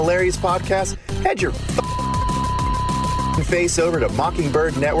exciting and hilarious podcasts, head your face over to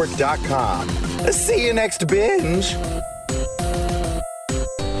mockingbirdnetwork.com. See you next binge.